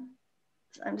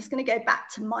I'm just going to go back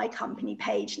to my company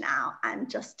page now and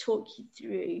just talk you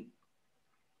through.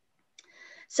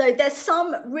 So there's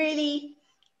some really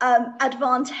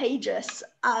advantageous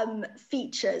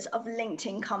features of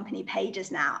LinkedIn company pages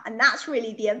now, and that's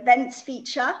really the events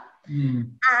feature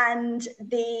and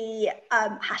the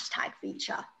hashtag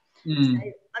feature. So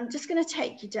I'm just going to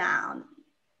take you down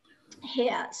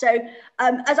here. So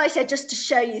as I said, just to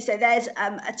show you, so there's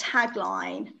a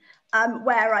tagline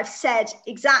where I've said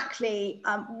exactly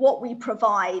what we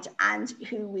provide and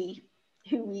who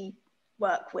we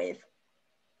work with.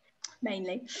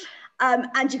 mainly.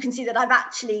 And you can see that I've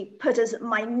actually put as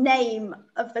my name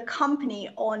of the company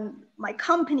on my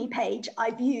company page.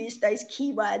 I've used those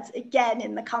keywords again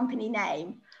in the company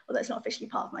name, although it's not officially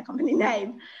part of my company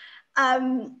name,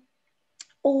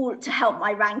 all to help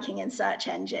my ranking in search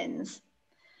engines.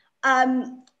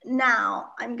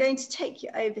 Now I'm going to take you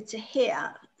over to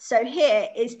here. So here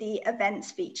is the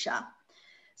events feature.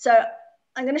 So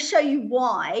I'm going to show you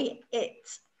why it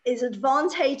is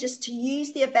advantageous to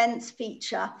use the events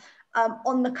feature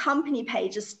on the company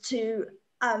pages to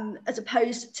as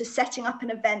opposed to setting up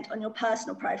an event on your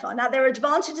personal profile. Now, there are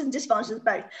advantages and disadvantages of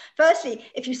both. Firstly,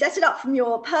 if you set it up from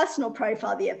your personal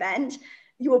profile, the event,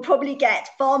 you will probably get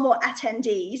far more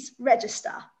attendees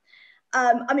register.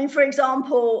 I mean, for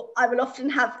example, I will often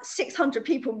have 600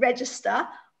 people register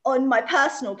on my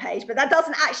personal page, but that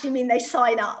doesn't actually mean they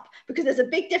sign up, because there's a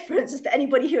big difference, as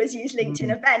anybody who has used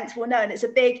LinkedIn events will know. And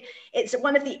it's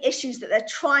one of the issues that they're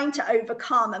trying to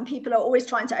overcome, and people are always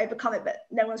trying to overcome it, but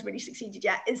no one's really succeeded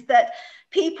yet, is that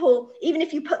people, even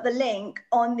if you put the link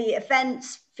on the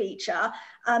events feature,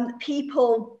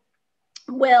 people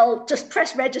will just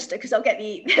press register because they'll get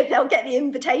the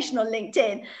invitation on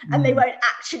LinkedIn, and they won't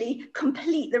actually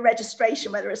complete the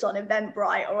registration, whether it's on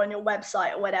Eventbrite or on your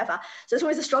website or whatever. So it's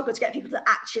always a struggle to get people to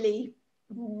actually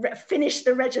finish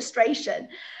the registration.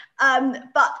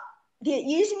 But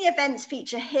using the events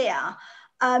feature here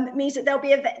means that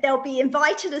they'll be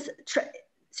invited as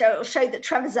so it'll show that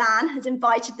Trevor Zan has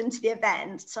invited them to the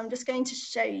event. So I'm just going to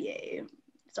show you.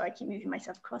 Sorry, I keep moving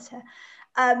myself across here.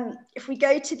 If we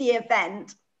go to the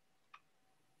event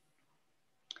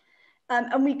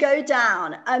and we go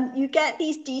down, you get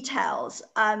these details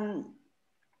along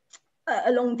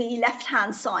the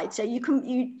left-hand side. So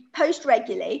you post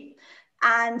regularly,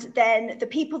 and then the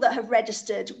people that have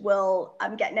registered will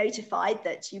get notified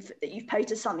that you've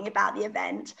posted something about the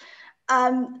event.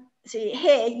 So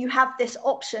here you have this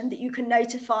option that you can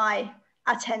notify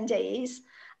attendees.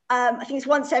 I think it's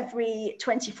once every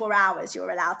 24 hours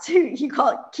you're allowed to. You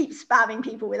can't keep spamming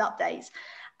people with updates.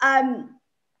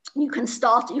 You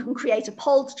can create a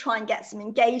poll to try and get some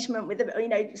engagement with them.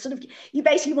 You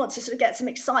basically want to sort of get some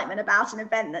excitement about an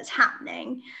event that's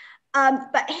happening.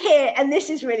 But here, and this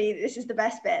is the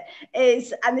best bit,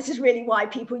 and this is really why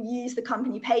people use the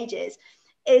company pages,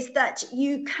 is that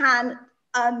you can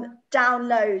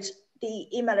download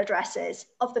the email addresses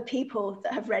of the people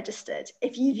that have registered.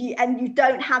 And you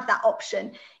don't have that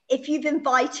option if you've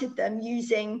invited them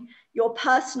using your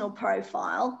personal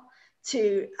profile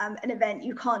to an event.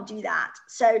 You can't do that.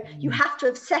 So you have to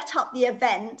have set up the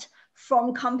event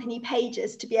from company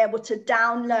pages to be able to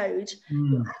download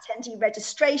your attendee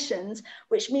registrations,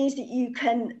 which means that you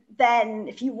can then,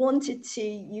 if you wanted to,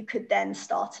 you could then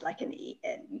start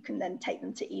you can then take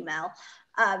them to email.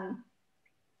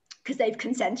 Because they've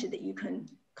consented that you can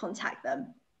contact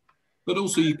them. But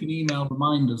also you can email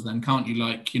reminders then, can't you?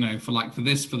 For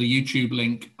the YouTube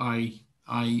link, I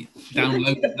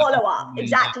download the follow-up.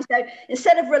 Exactly. So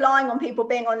instead of relying on people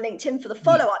being on LinkedIn for the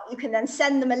follow-up, you can then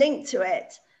send them a link to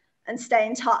it and stay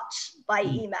in touch by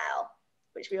email,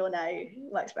 which we all know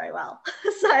works very well.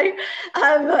 So,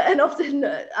 and often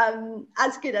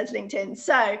as good as LinkedIn.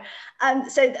 So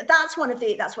that's one of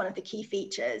the key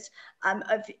features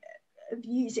of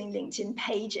using LinkedIn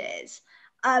pages.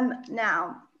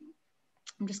 Now,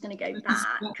 I'm just going to go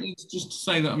back. Just to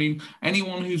say that, I mean,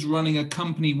 anyone who's running a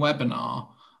company webinar,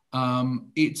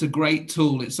 it's a great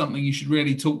tool. It's something you should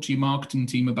really talk to your marketing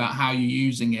team about how you're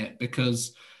using it,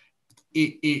 because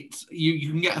you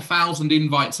can get 1,000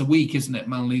 invites a week, isn't it,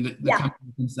 Melanie, that the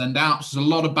company can send out. So there's a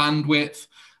lot of bandwidth.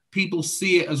 People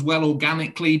see it as well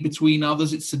organically between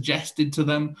others. It's suggested to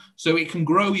them, so it can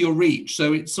grow your reach.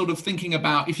 So it's sort of thinking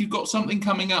about, if you've got something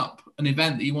coming up, an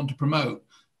event that you want to promote,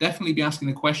 definitely be asking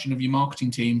the question of your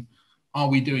marketing team, are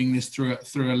we doing this through a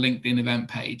LinkedIn event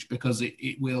page? Because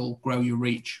it will grow your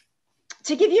reach.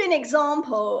 To give you an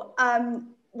example,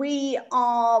 we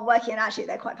are working, and actually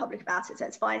they're quite public about it, so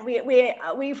it's fine.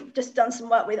 We've just done some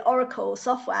work with Oracle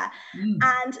software,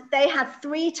 and they had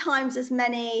 3 times as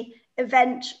many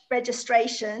event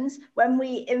registrations when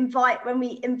we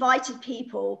invited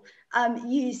people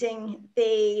using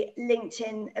the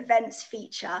LinkedIn events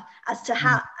feature as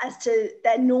to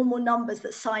their normal numbers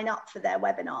that sign up for their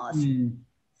webinars.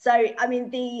 So I mean,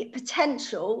 the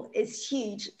potential is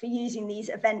huge for using these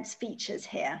events features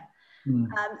here.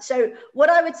 So what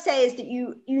I would say is that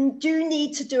you do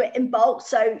need to do it in bulk.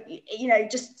 So,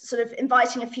 just sort of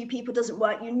inviting a few people doesn't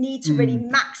work. You need to really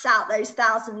max out those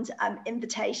 1,000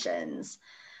 invitations.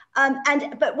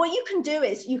 But what you can do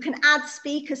is you can add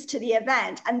speakers to the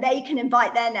event, and they can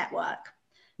invite their network.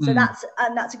 So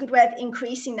that's a good way of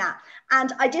increasing that.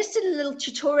 And I just did a little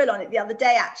tutorial on it the other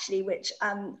day, actually, which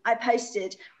I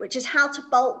posted, which is how to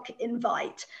bulk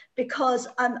invite, because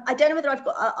I don't know whether I've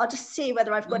got, I'll just see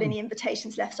whether I've got any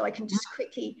invitations left, so I can just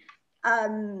quickly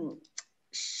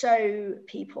show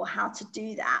people how to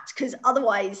do that, because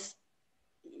otherwise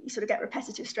you sort of get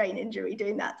repetitive strain injury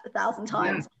doing that 1,000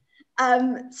 times.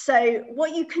 So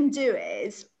what you can do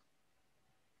is,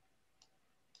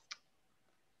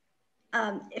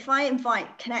 if I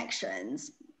invite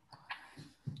connections,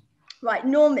 right,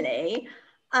 normally,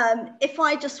 if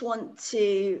I just want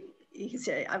to, you can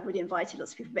see I've already invited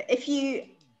lots of people, but if you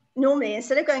normally,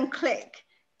 instead of going click,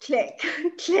 click,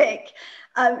 click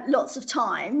lots of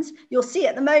times, you'll see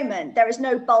at the moment there is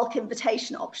no bulk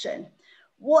invitation option.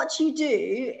 What you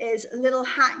do is, a little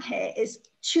hack here is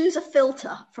choose a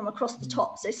filter from across the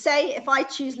top. So say if I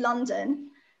choose London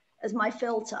as my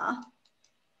filter,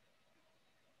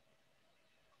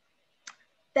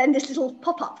 then this little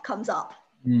pop-up comes up.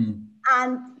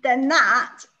 And then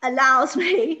that allows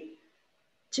me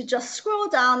to just scroll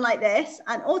down like this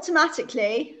and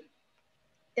automatically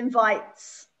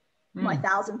invites my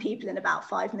 1,000 people in about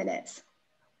 5 minutes.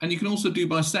 And you can also do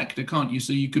by sector, can't you?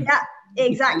 So you could... Yeah,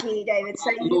 exactly, David.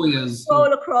 So you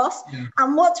scroll across.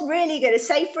 And what's really good is,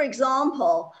 say, for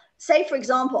example,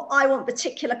 I want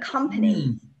particular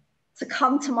companies to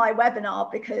come to my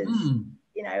webinar because,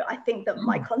 you know, I think that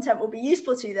my content will be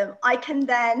useful to them. I can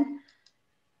then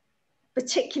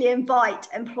particularly invite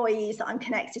employees that I'm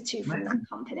connected to from that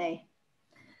company.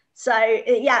 So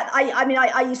yeah, I mean,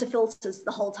 I use the filters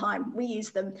the whole time. We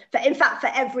use them in fact, for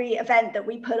every event that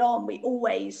we put on, we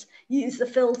always use the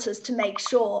filters to make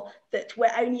sure that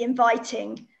we're only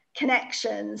inviting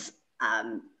connections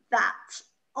that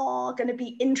are going to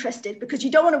be interested, because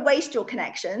you don't want to waste your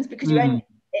connections, because you only,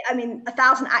 I mean,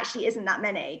 1,000 actually isn't that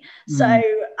many. So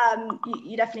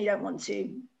you definitely don't want to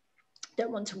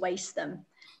waste them.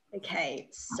 Okay,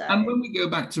 so... And when we go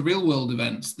back to real world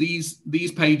events, these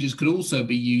pages could also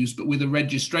be used, but with a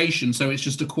registration. So it's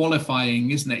just a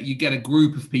qualifying, isn't it? You get a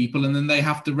group of people and then they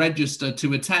have to register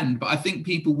to attend. But I think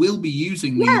people will be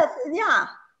using these. Yeah.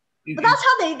 But that's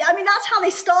how they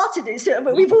started it. So,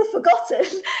 but we've all forgotten,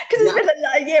 because it's been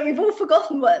like a year. We've all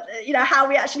forgotten what, you know, how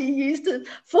we actually used it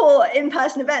for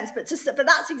in-person events. But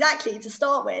that's exactly to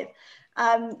start with.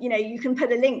 You know, you can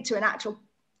put a link to an actual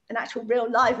real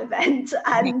live event,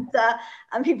 and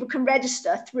people can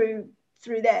register through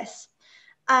this.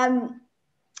 But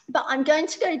I'm going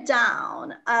to go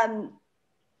down.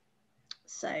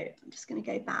 So I'm just going to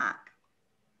go back.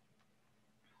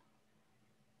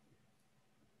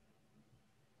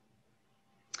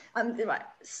 Right,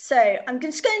 so I'm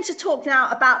just going to talk now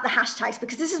about the hashtags,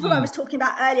 because this is what I was talking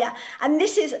about earlier. And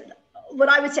this is what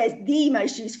I would say is the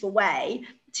most useful way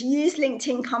to use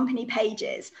LinkedIn company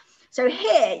pages. So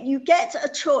here you get a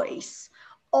choice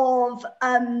of 3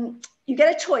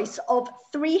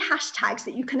 hashtags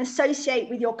that you can associate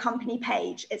with your company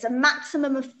page. It's a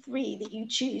maximum of 3 that you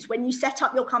choose when you set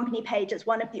up your company page. As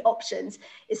one of the options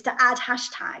is to add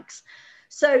hashtags.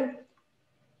 So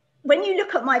when you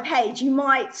look at my page, you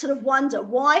might sort of wonder,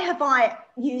 why have I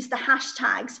used the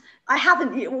hashtags?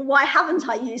 Why haven't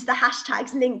I used the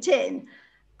hashtags LinkedIn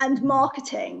and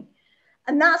marketing?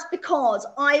 And that's because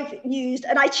I've used,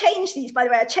 and I change these, by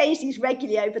the way, I change these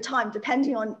regularly over time,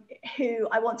 depending on who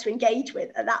I want to engage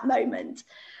with at that moment.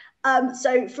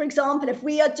 So for example, if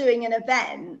we are doing an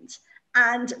event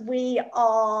and we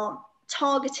are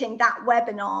targeting that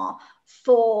webinar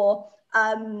for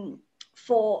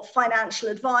financial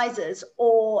advisors,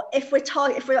 or if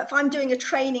I'm doing a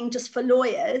training just for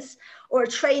lawyers, or a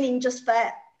training just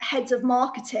for heads of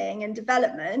marketing and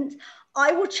development,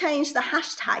 I will change the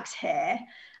hashtags here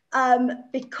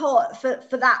because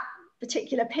for that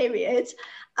particular period,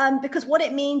 because what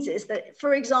it means is that,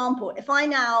 for example, if I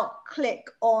now click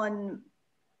on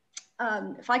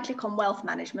wealth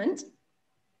management,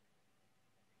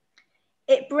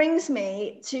 it brings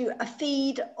me to a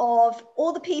feed of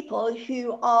all the people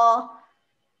who are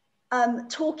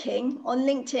talking on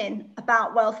LinkedIn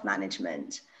about wealth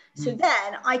management. So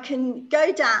then I can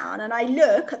go down and I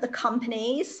look at the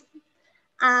companies,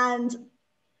 and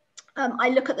I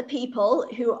look at the people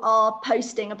who are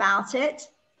posting about it.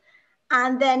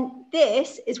 And then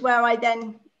this is where I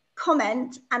then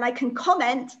comment, and I can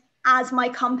comment as my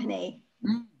company.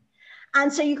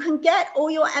 And so you can get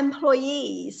all your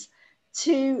employees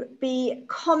to be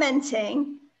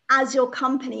commenting as your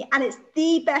company. And it's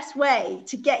the best way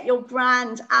to get your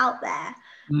brand out there,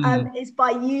 is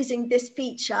by using this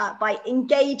feature, by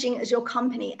engaging as your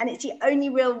company. And it's the only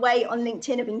real way on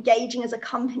LinkedIn of engaging as a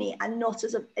company and not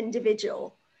as an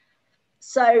individual.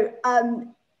 So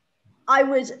I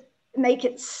would make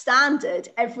it standard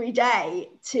every day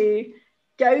to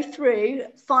go through,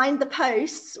 find the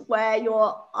posts where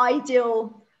your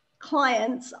ideal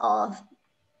clients are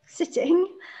sitting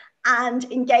and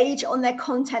engage on their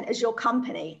content as your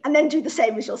company, and then do the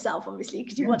same as yourself, obviously,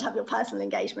 because you want to have your personal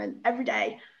engagement every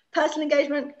day. Personal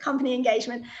engagement, company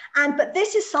engagement. But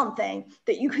this is something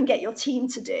that you can get your team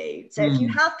to do. So if you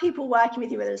have people working with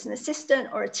you, whether it's an assistant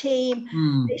or a team,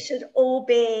 they should all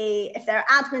be, if they're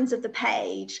admins of the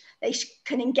page, they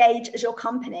can engage as your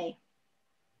company.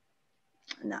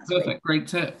 And that's perfect. Really, great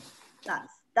tip.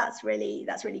 That's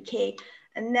really key.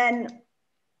 And then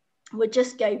we'll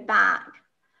just go back.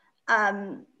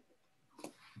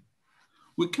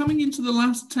 We're coming into the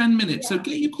last 10 minutes, yeah. So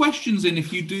get your questions in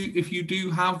if you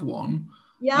do have one.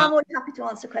 Yeah, I'm always happy to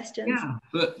answer questions. Yeah,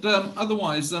 but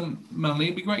otherwise, Melanie,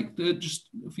 it'd be great just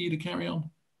for you to carry on.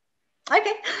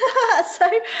 Okay, so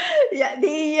yeah,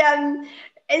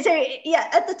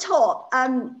 at the top,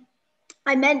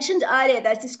 I mentioned earlier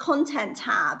there's this content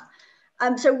tab.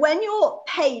 So when your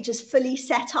page is fully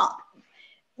set up,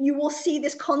 you will see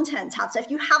this content tab. So if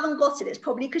you haven't got it, it's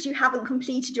probably because you haven't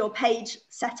completed your page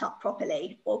setup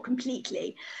properly or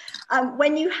completely.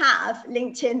 When you have,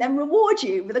 LinkedIn then reward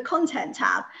you with a content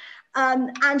tab.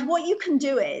 And what you can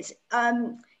do is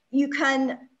you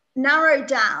can narrow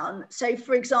down. So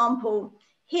for example,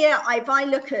 here, if I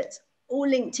look at all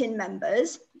LinkedIn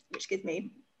members, which gives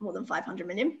me more than 500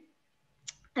 million,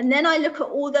 and then I look at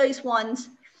all those ones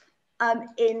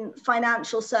in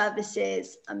financial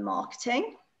services and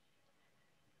marketing,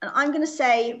 and I'm going to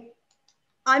say,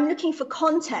 I'm looking for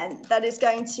content that is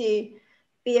going to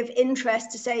be of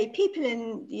interest to, say, people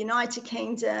in the United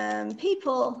Kingdom,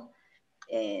 people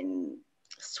in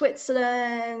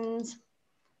Switzerland,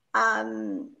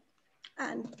 and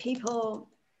people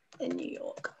in New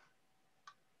York.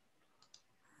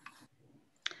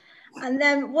 And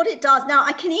then what it does, now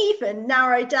I can even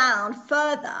narrow down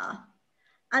further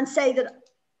and say that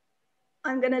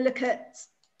I'm going to look at,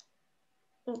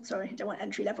 oh, sorry, I don't want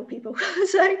entry-level people.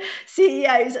 So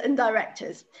CEOs and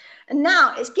directors. And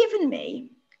now it's given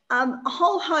me a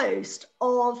whole host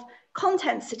of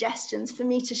content suggestions for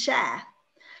me to share.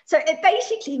 So it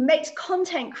basically makes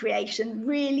content creation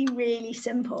really, really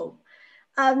simple.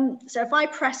 So if I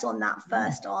press on that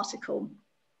first article,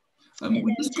 it then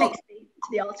takes me to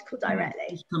the article directly.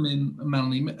 Just come in,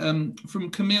 Melanie,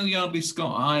 from Camille Yardley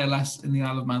Scott, ILS in the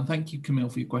Isle of Man. Thank you, Camille,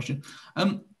 for your question.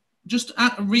 Just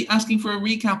asking for a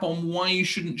recap on why you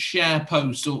shouldn't share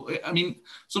posts, or I mean,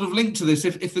 sort of linked to this.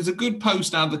 If there's a good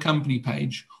post out of the company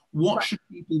page, what should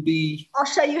people be? I'll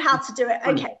show you how to do it.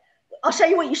 Brilliant. Okay, I'll show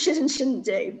you what you should and shouldn't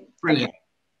do. Brilliant. Okay.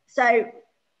 So,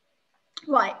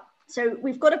 right. So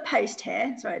we've got a post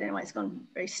here. Sorry, I don't know why it's gone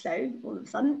very slow all of a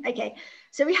sudden. Okay,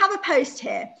 so we have a post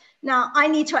here. Now I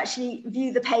need to actually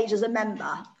view the page as a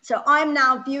member. So I'm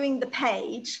now viewing the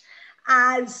page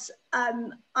as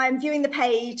I'm viewing the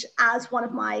page as one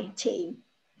of my team.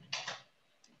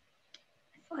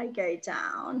 If I go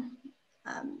down,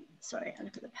 sorry, I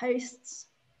look at the posts.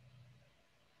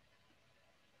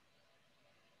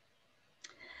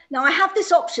 Now I have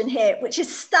this option here, which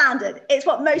is standard. It's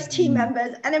what most team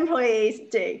members and employees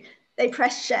do. They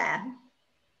press share.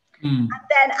 And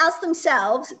then as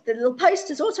themselves, the little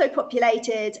post is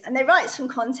auto-populated and they write some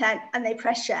content and they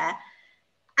press share.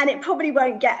 And it probably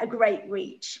won't get a great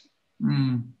reach.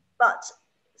 But,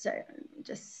 so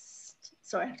just,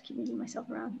 sorry, I have to keep moving myself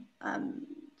around.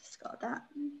 Just got that.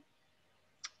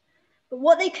 But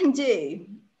what they can do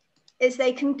is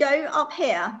they can go up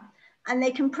here and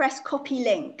they can press copy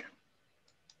link.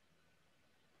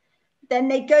 Then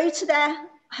they go to their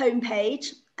homepage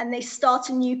and they start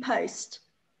a new post.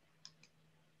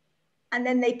 And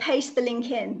then they paste the link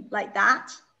in like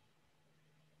that.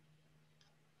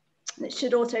 And it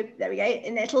should auto, there we go.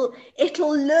 And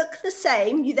it'll look the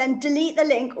same. You then delete the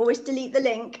link, always delete the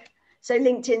link. So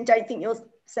LinkedIn don't think you're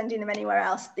sending them anywhere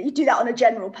else. That you do that on a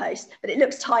general post, but it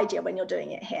looks tidier when you're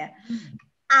doing it here.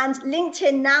 And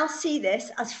LinkedIn now see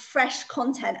this as fresh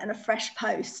content and a fresh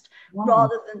post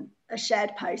rather than a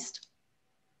shared post.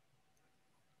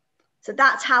 So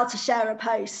that's how to share a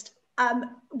post,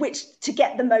 which to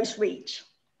get the most reach.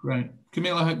 Great.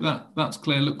 Camille, I hope that's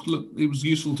clear. Look, it was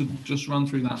useful to just run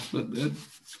through that, but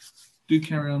do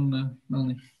carry on,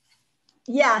 Melanie.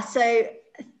 Yeah, so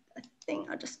I think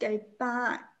I'll just go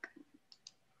back.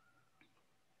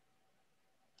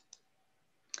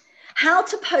 How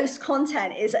to post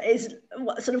content is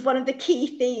sort of one of the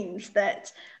key themes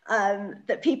that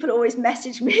that people always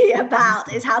message me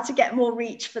about, is how to get more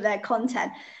reach for their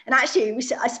content. And actually,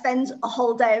 I spend a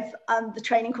whole day of the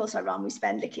training course I run, we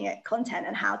spend looking at content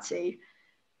and how to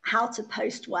how to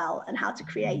post well and how to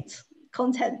create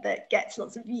content that gets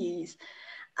lots of views.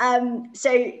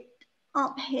 So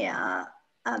up here,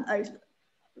 oh,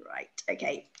 right,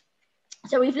 okay.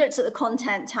 So we've looked at the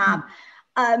content tab.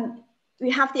 We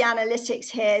have the analytics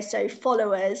here, so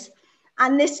followers,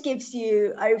 and this gives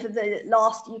you over the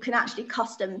last, you can actually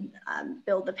custom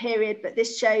build the period, but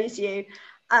this shows you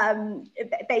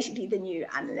basically the new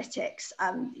analytics,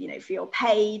 you know, for your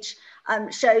page,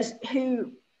 shows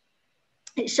who,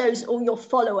 it shows all your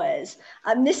followers.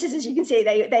 This is, as you can see,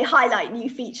 they highlight new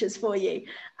features for you.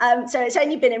 So it's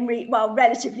only been in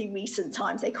relatively recent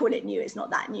times. They call it new. It's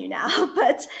not that new now,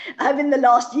 but in the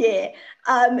last year,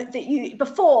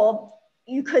 before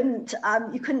you couldn't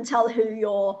tell who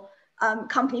your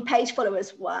company page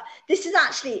followers were. This is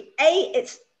actually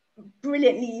it's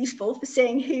brilliantly useful for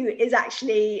seeing who is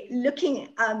actually looking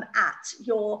at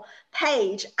your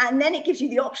page, and then it gives you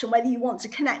the option whether you want to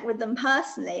connect with them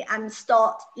personally and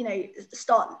start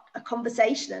a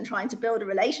conversation and trying to build a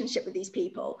relationship with these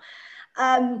people.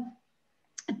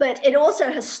 But it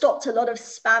also has stopped a lot of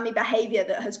spammy behavior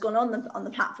that has gone on the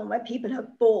platform where people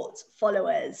have bought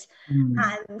followers.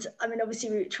 And I mean,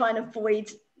 obviously we try and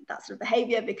avoid that sort of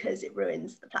behavior because it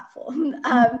ruins the platform.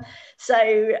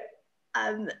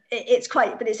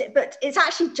 It's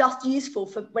actually just useful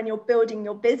for when you're building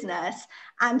your business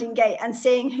and engage and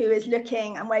seeing who is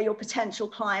looking and where your potential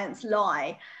clients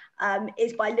lie,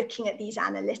 is by looking at these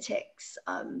analytics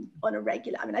on a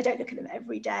regular. I mean, I don't look at them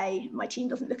every day. My team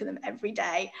doesn't look at them every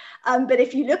day. But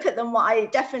if you look at them, I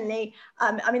definitely,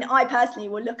 I personally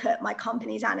will look at my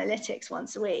company's analytics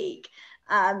once a week.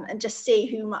 And just see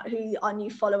who our new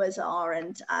followers are,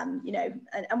 and you know,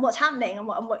 and what's happening, and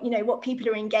what you know, what people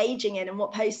are engaging in, and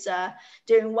what posts are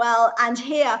doing well. And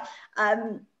here,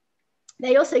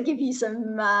 they also give you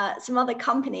some other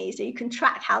companies, so you can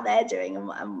track how they're doing and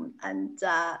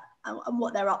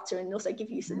what they're up to, and also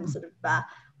give you some sort of.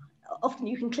 Often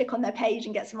you can click on their page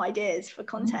and get some ideas for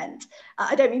content.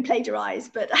 I don't mean plagiarize,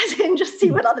 but as in just see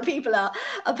what other people are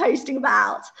posting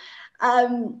about.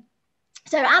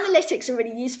 So analytics are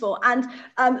really useful, and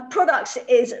products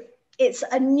it's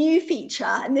a new feature,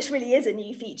 and this really is a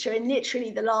new feature in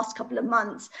literally the last couple of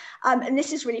months. And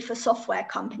this is really for software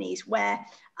companies where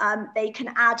they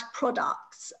can add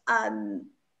products,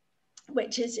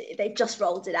 which is, they've just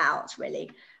rolled it out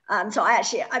really. So I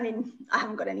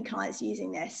haven't got any clients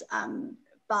using this,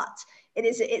 but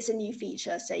it's a new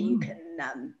feature, so you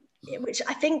can. Which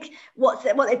I think what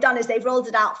they've done is they've rolled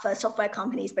it out for software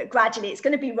companies, but gradually it's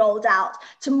going to be rolled out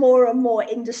to more and more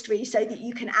industries so that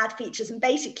you can add features and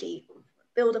basically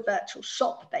build a virtual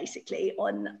shop basically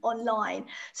online.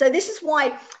 So this is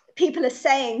why people are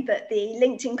saying that the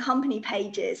LinkedIn company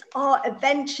pages are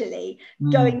eventually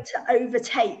going to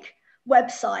overtake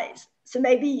websites. So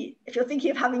maybe if you're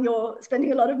thinking of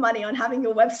spending a lot of money on having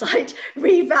your website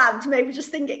revamped, maybe just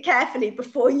think it carefully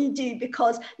before you do,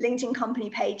 because LinkedIn company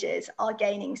pages are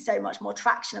gaining so much more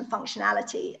traction and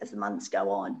functionality as the months go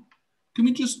on. Can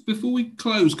we just, before we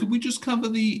close, could we just cover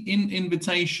the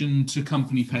invitation to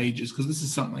company pages? Because this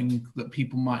is something that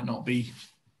people might not be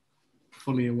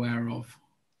fully aware of.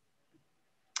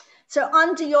 So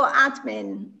under your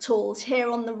admin tools here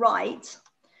on the right,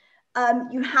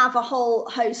 you have a whole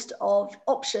host of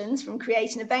options, from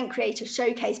create an event, create a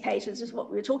showcase page, which is what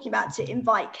we were talking about, to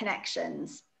invite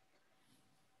connections.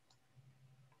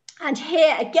 And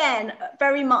here again,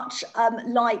 very much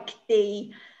like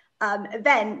the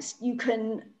events, you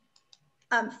can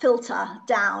filter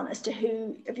down as to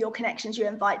who of your connections you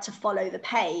invite to follow the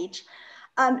page.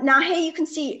 Now here you can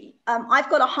see I've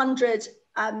got 100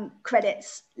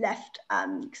 credits left,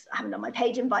 because I haven't done my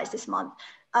page invites this month.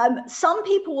 Some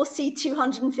people will see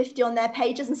 250 on their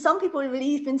pages, and some people will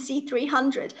even see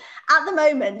 300. At the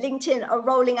moment, LinkedIn are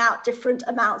rolling out different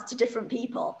amounts to different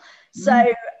people. So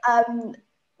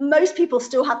most people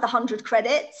still have the 100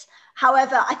 credits.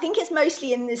 However, I think it's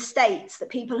mostly in the States that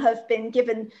people have been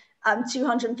given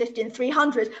 250 and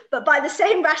 300. But by the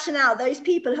same rationale, those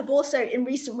people have also in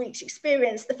recent weeks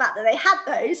experienced the fact that they had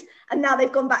those, and now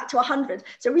they've gone back to 100.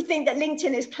 So we think that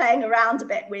LinkedIn is playing around a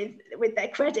bit with their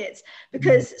credits,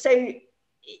 because so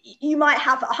you might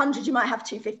have 100, you might have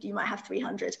 250, you might have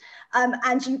 300,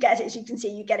 and you get it, as you can see,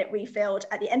 you get it refilled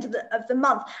at the end of the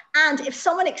month. And if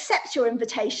someone accepts your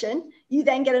invitation, you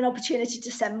then get an opportunity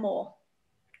to send more.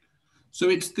 So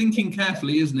it's thinking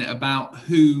carefully, isn't it, about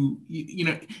who, you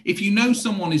know, if you know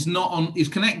someone is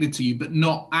connected to you but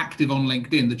not active on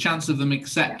LinkedIn, the chance of them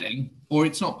accepting, or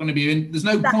it's not going to be there's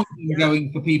no point in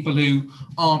going for people who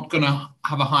aren't going to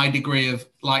have a high degree of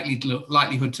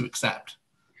likelihood to accept.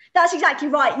 That's exactly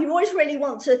right. You always really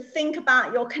want to think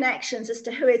about your connections as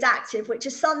to who is active, which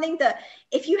is something that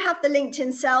if you have the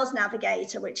LinkedIn Sales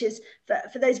Navigator, which is,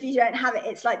 for those of you who don't have it,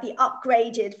 it's like the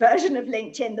upgraded version of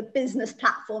LinkedIn, the business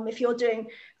platform. If you're doing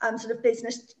sort of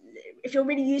business, if you're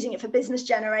really using it for business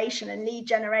generation and lead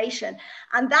generation,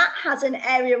 and that has an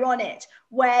area on it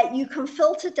where you can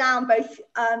filter down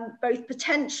both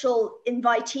potential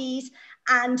invitees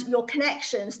and your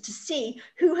connections to see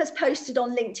who has posted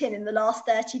on LinkedIn in the last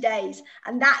 30 days.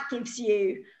 And that gives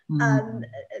you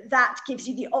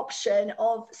the option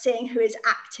of seeing who is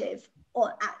active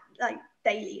or like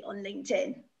daily on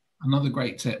LinkedIn. Another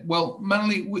great tip. Well,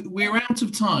 Melanie, we're out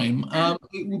of time.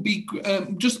 It will be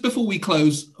just before we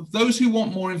close. Those who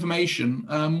want more information,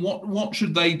 what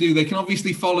should they do? They can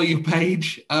obviously follow your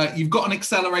page. You've got an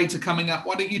accelerator coming up.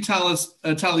 Why don't you tell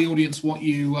the audience what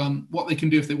they can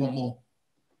do if they want more?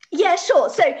 Yeah, sure.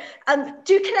 So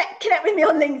do connect with me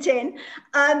on LinkedIn.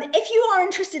 If you are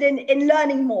interested in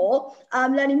learning more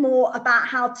about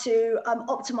how to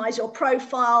optimize your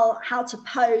profile, how to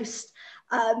post,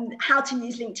 how to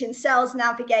use LinkedIn Sales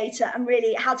Navigator, and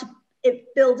really how to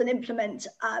build and implement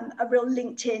a real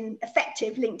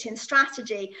effective LinkedIn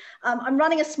strategy. I'm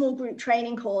running a small group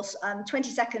training course,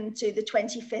 22nd to the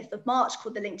 25th of March,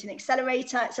 called the LinkedIn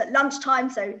Accelerator. It's at lunchtime,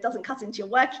 so it doesn't cut into your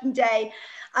working day.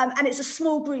 And it's a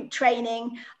small group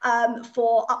training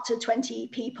for up to 20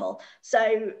 people.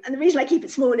 So, and the reason I keep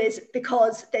it small is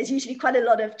because there's usually quite a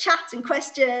lot of chat and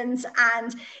questions,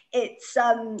 and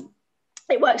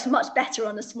it works much better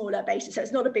on a smaller basis. So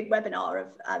it's not a big webinar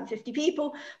of 50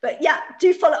 people, but yeah,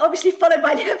 do follow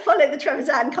the Trevor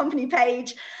Zan company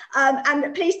page.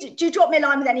 And please do drop me a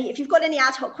line with if you've got any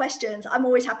ad hoc questions. I'm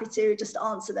always happy to just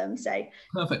answer them. So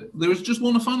perfect. There is just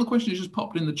a final question that just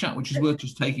popped in the chat, which is worth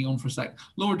just taking on for a sec.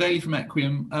 Laura Daly from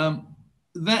Equium,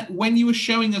 that when you were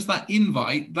showing us that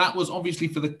invite, that was obviously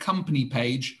for the company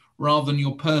page rather than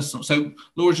your personal. So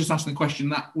Laura's just asking the question,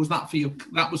 that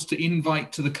was to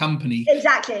invite to the company.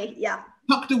 Exactly, yeah.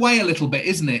 Tucked away a little bit,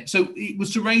 isn't it? So it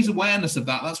was to raise awareness of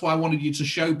that. That's why I wanted you to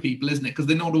show people, isn't it? Because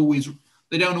they don't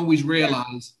always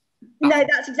realise. Yeah. No,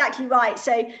 that's exactly right.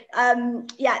 So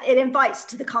it invites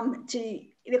to the company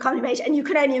page, and you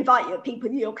can only invite your people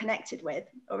you're connected with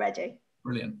already.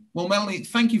 Brilliant. Well, Melanie,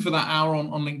 thank you for that hour on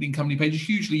LinkedIn company page. It's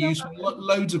hugely useful.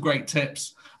 Loads of great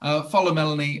tips. Follow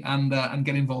Melanie and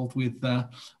get involved with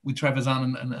Trevor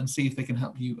Zan and see if they can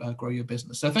help you grow your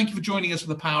business. So thank you for joining us for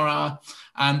the Power Hour,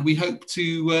 and we hope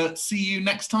to see you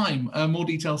next time. More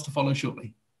details to follow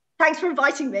shortly. Thanks for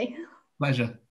inviting me. Pleasure.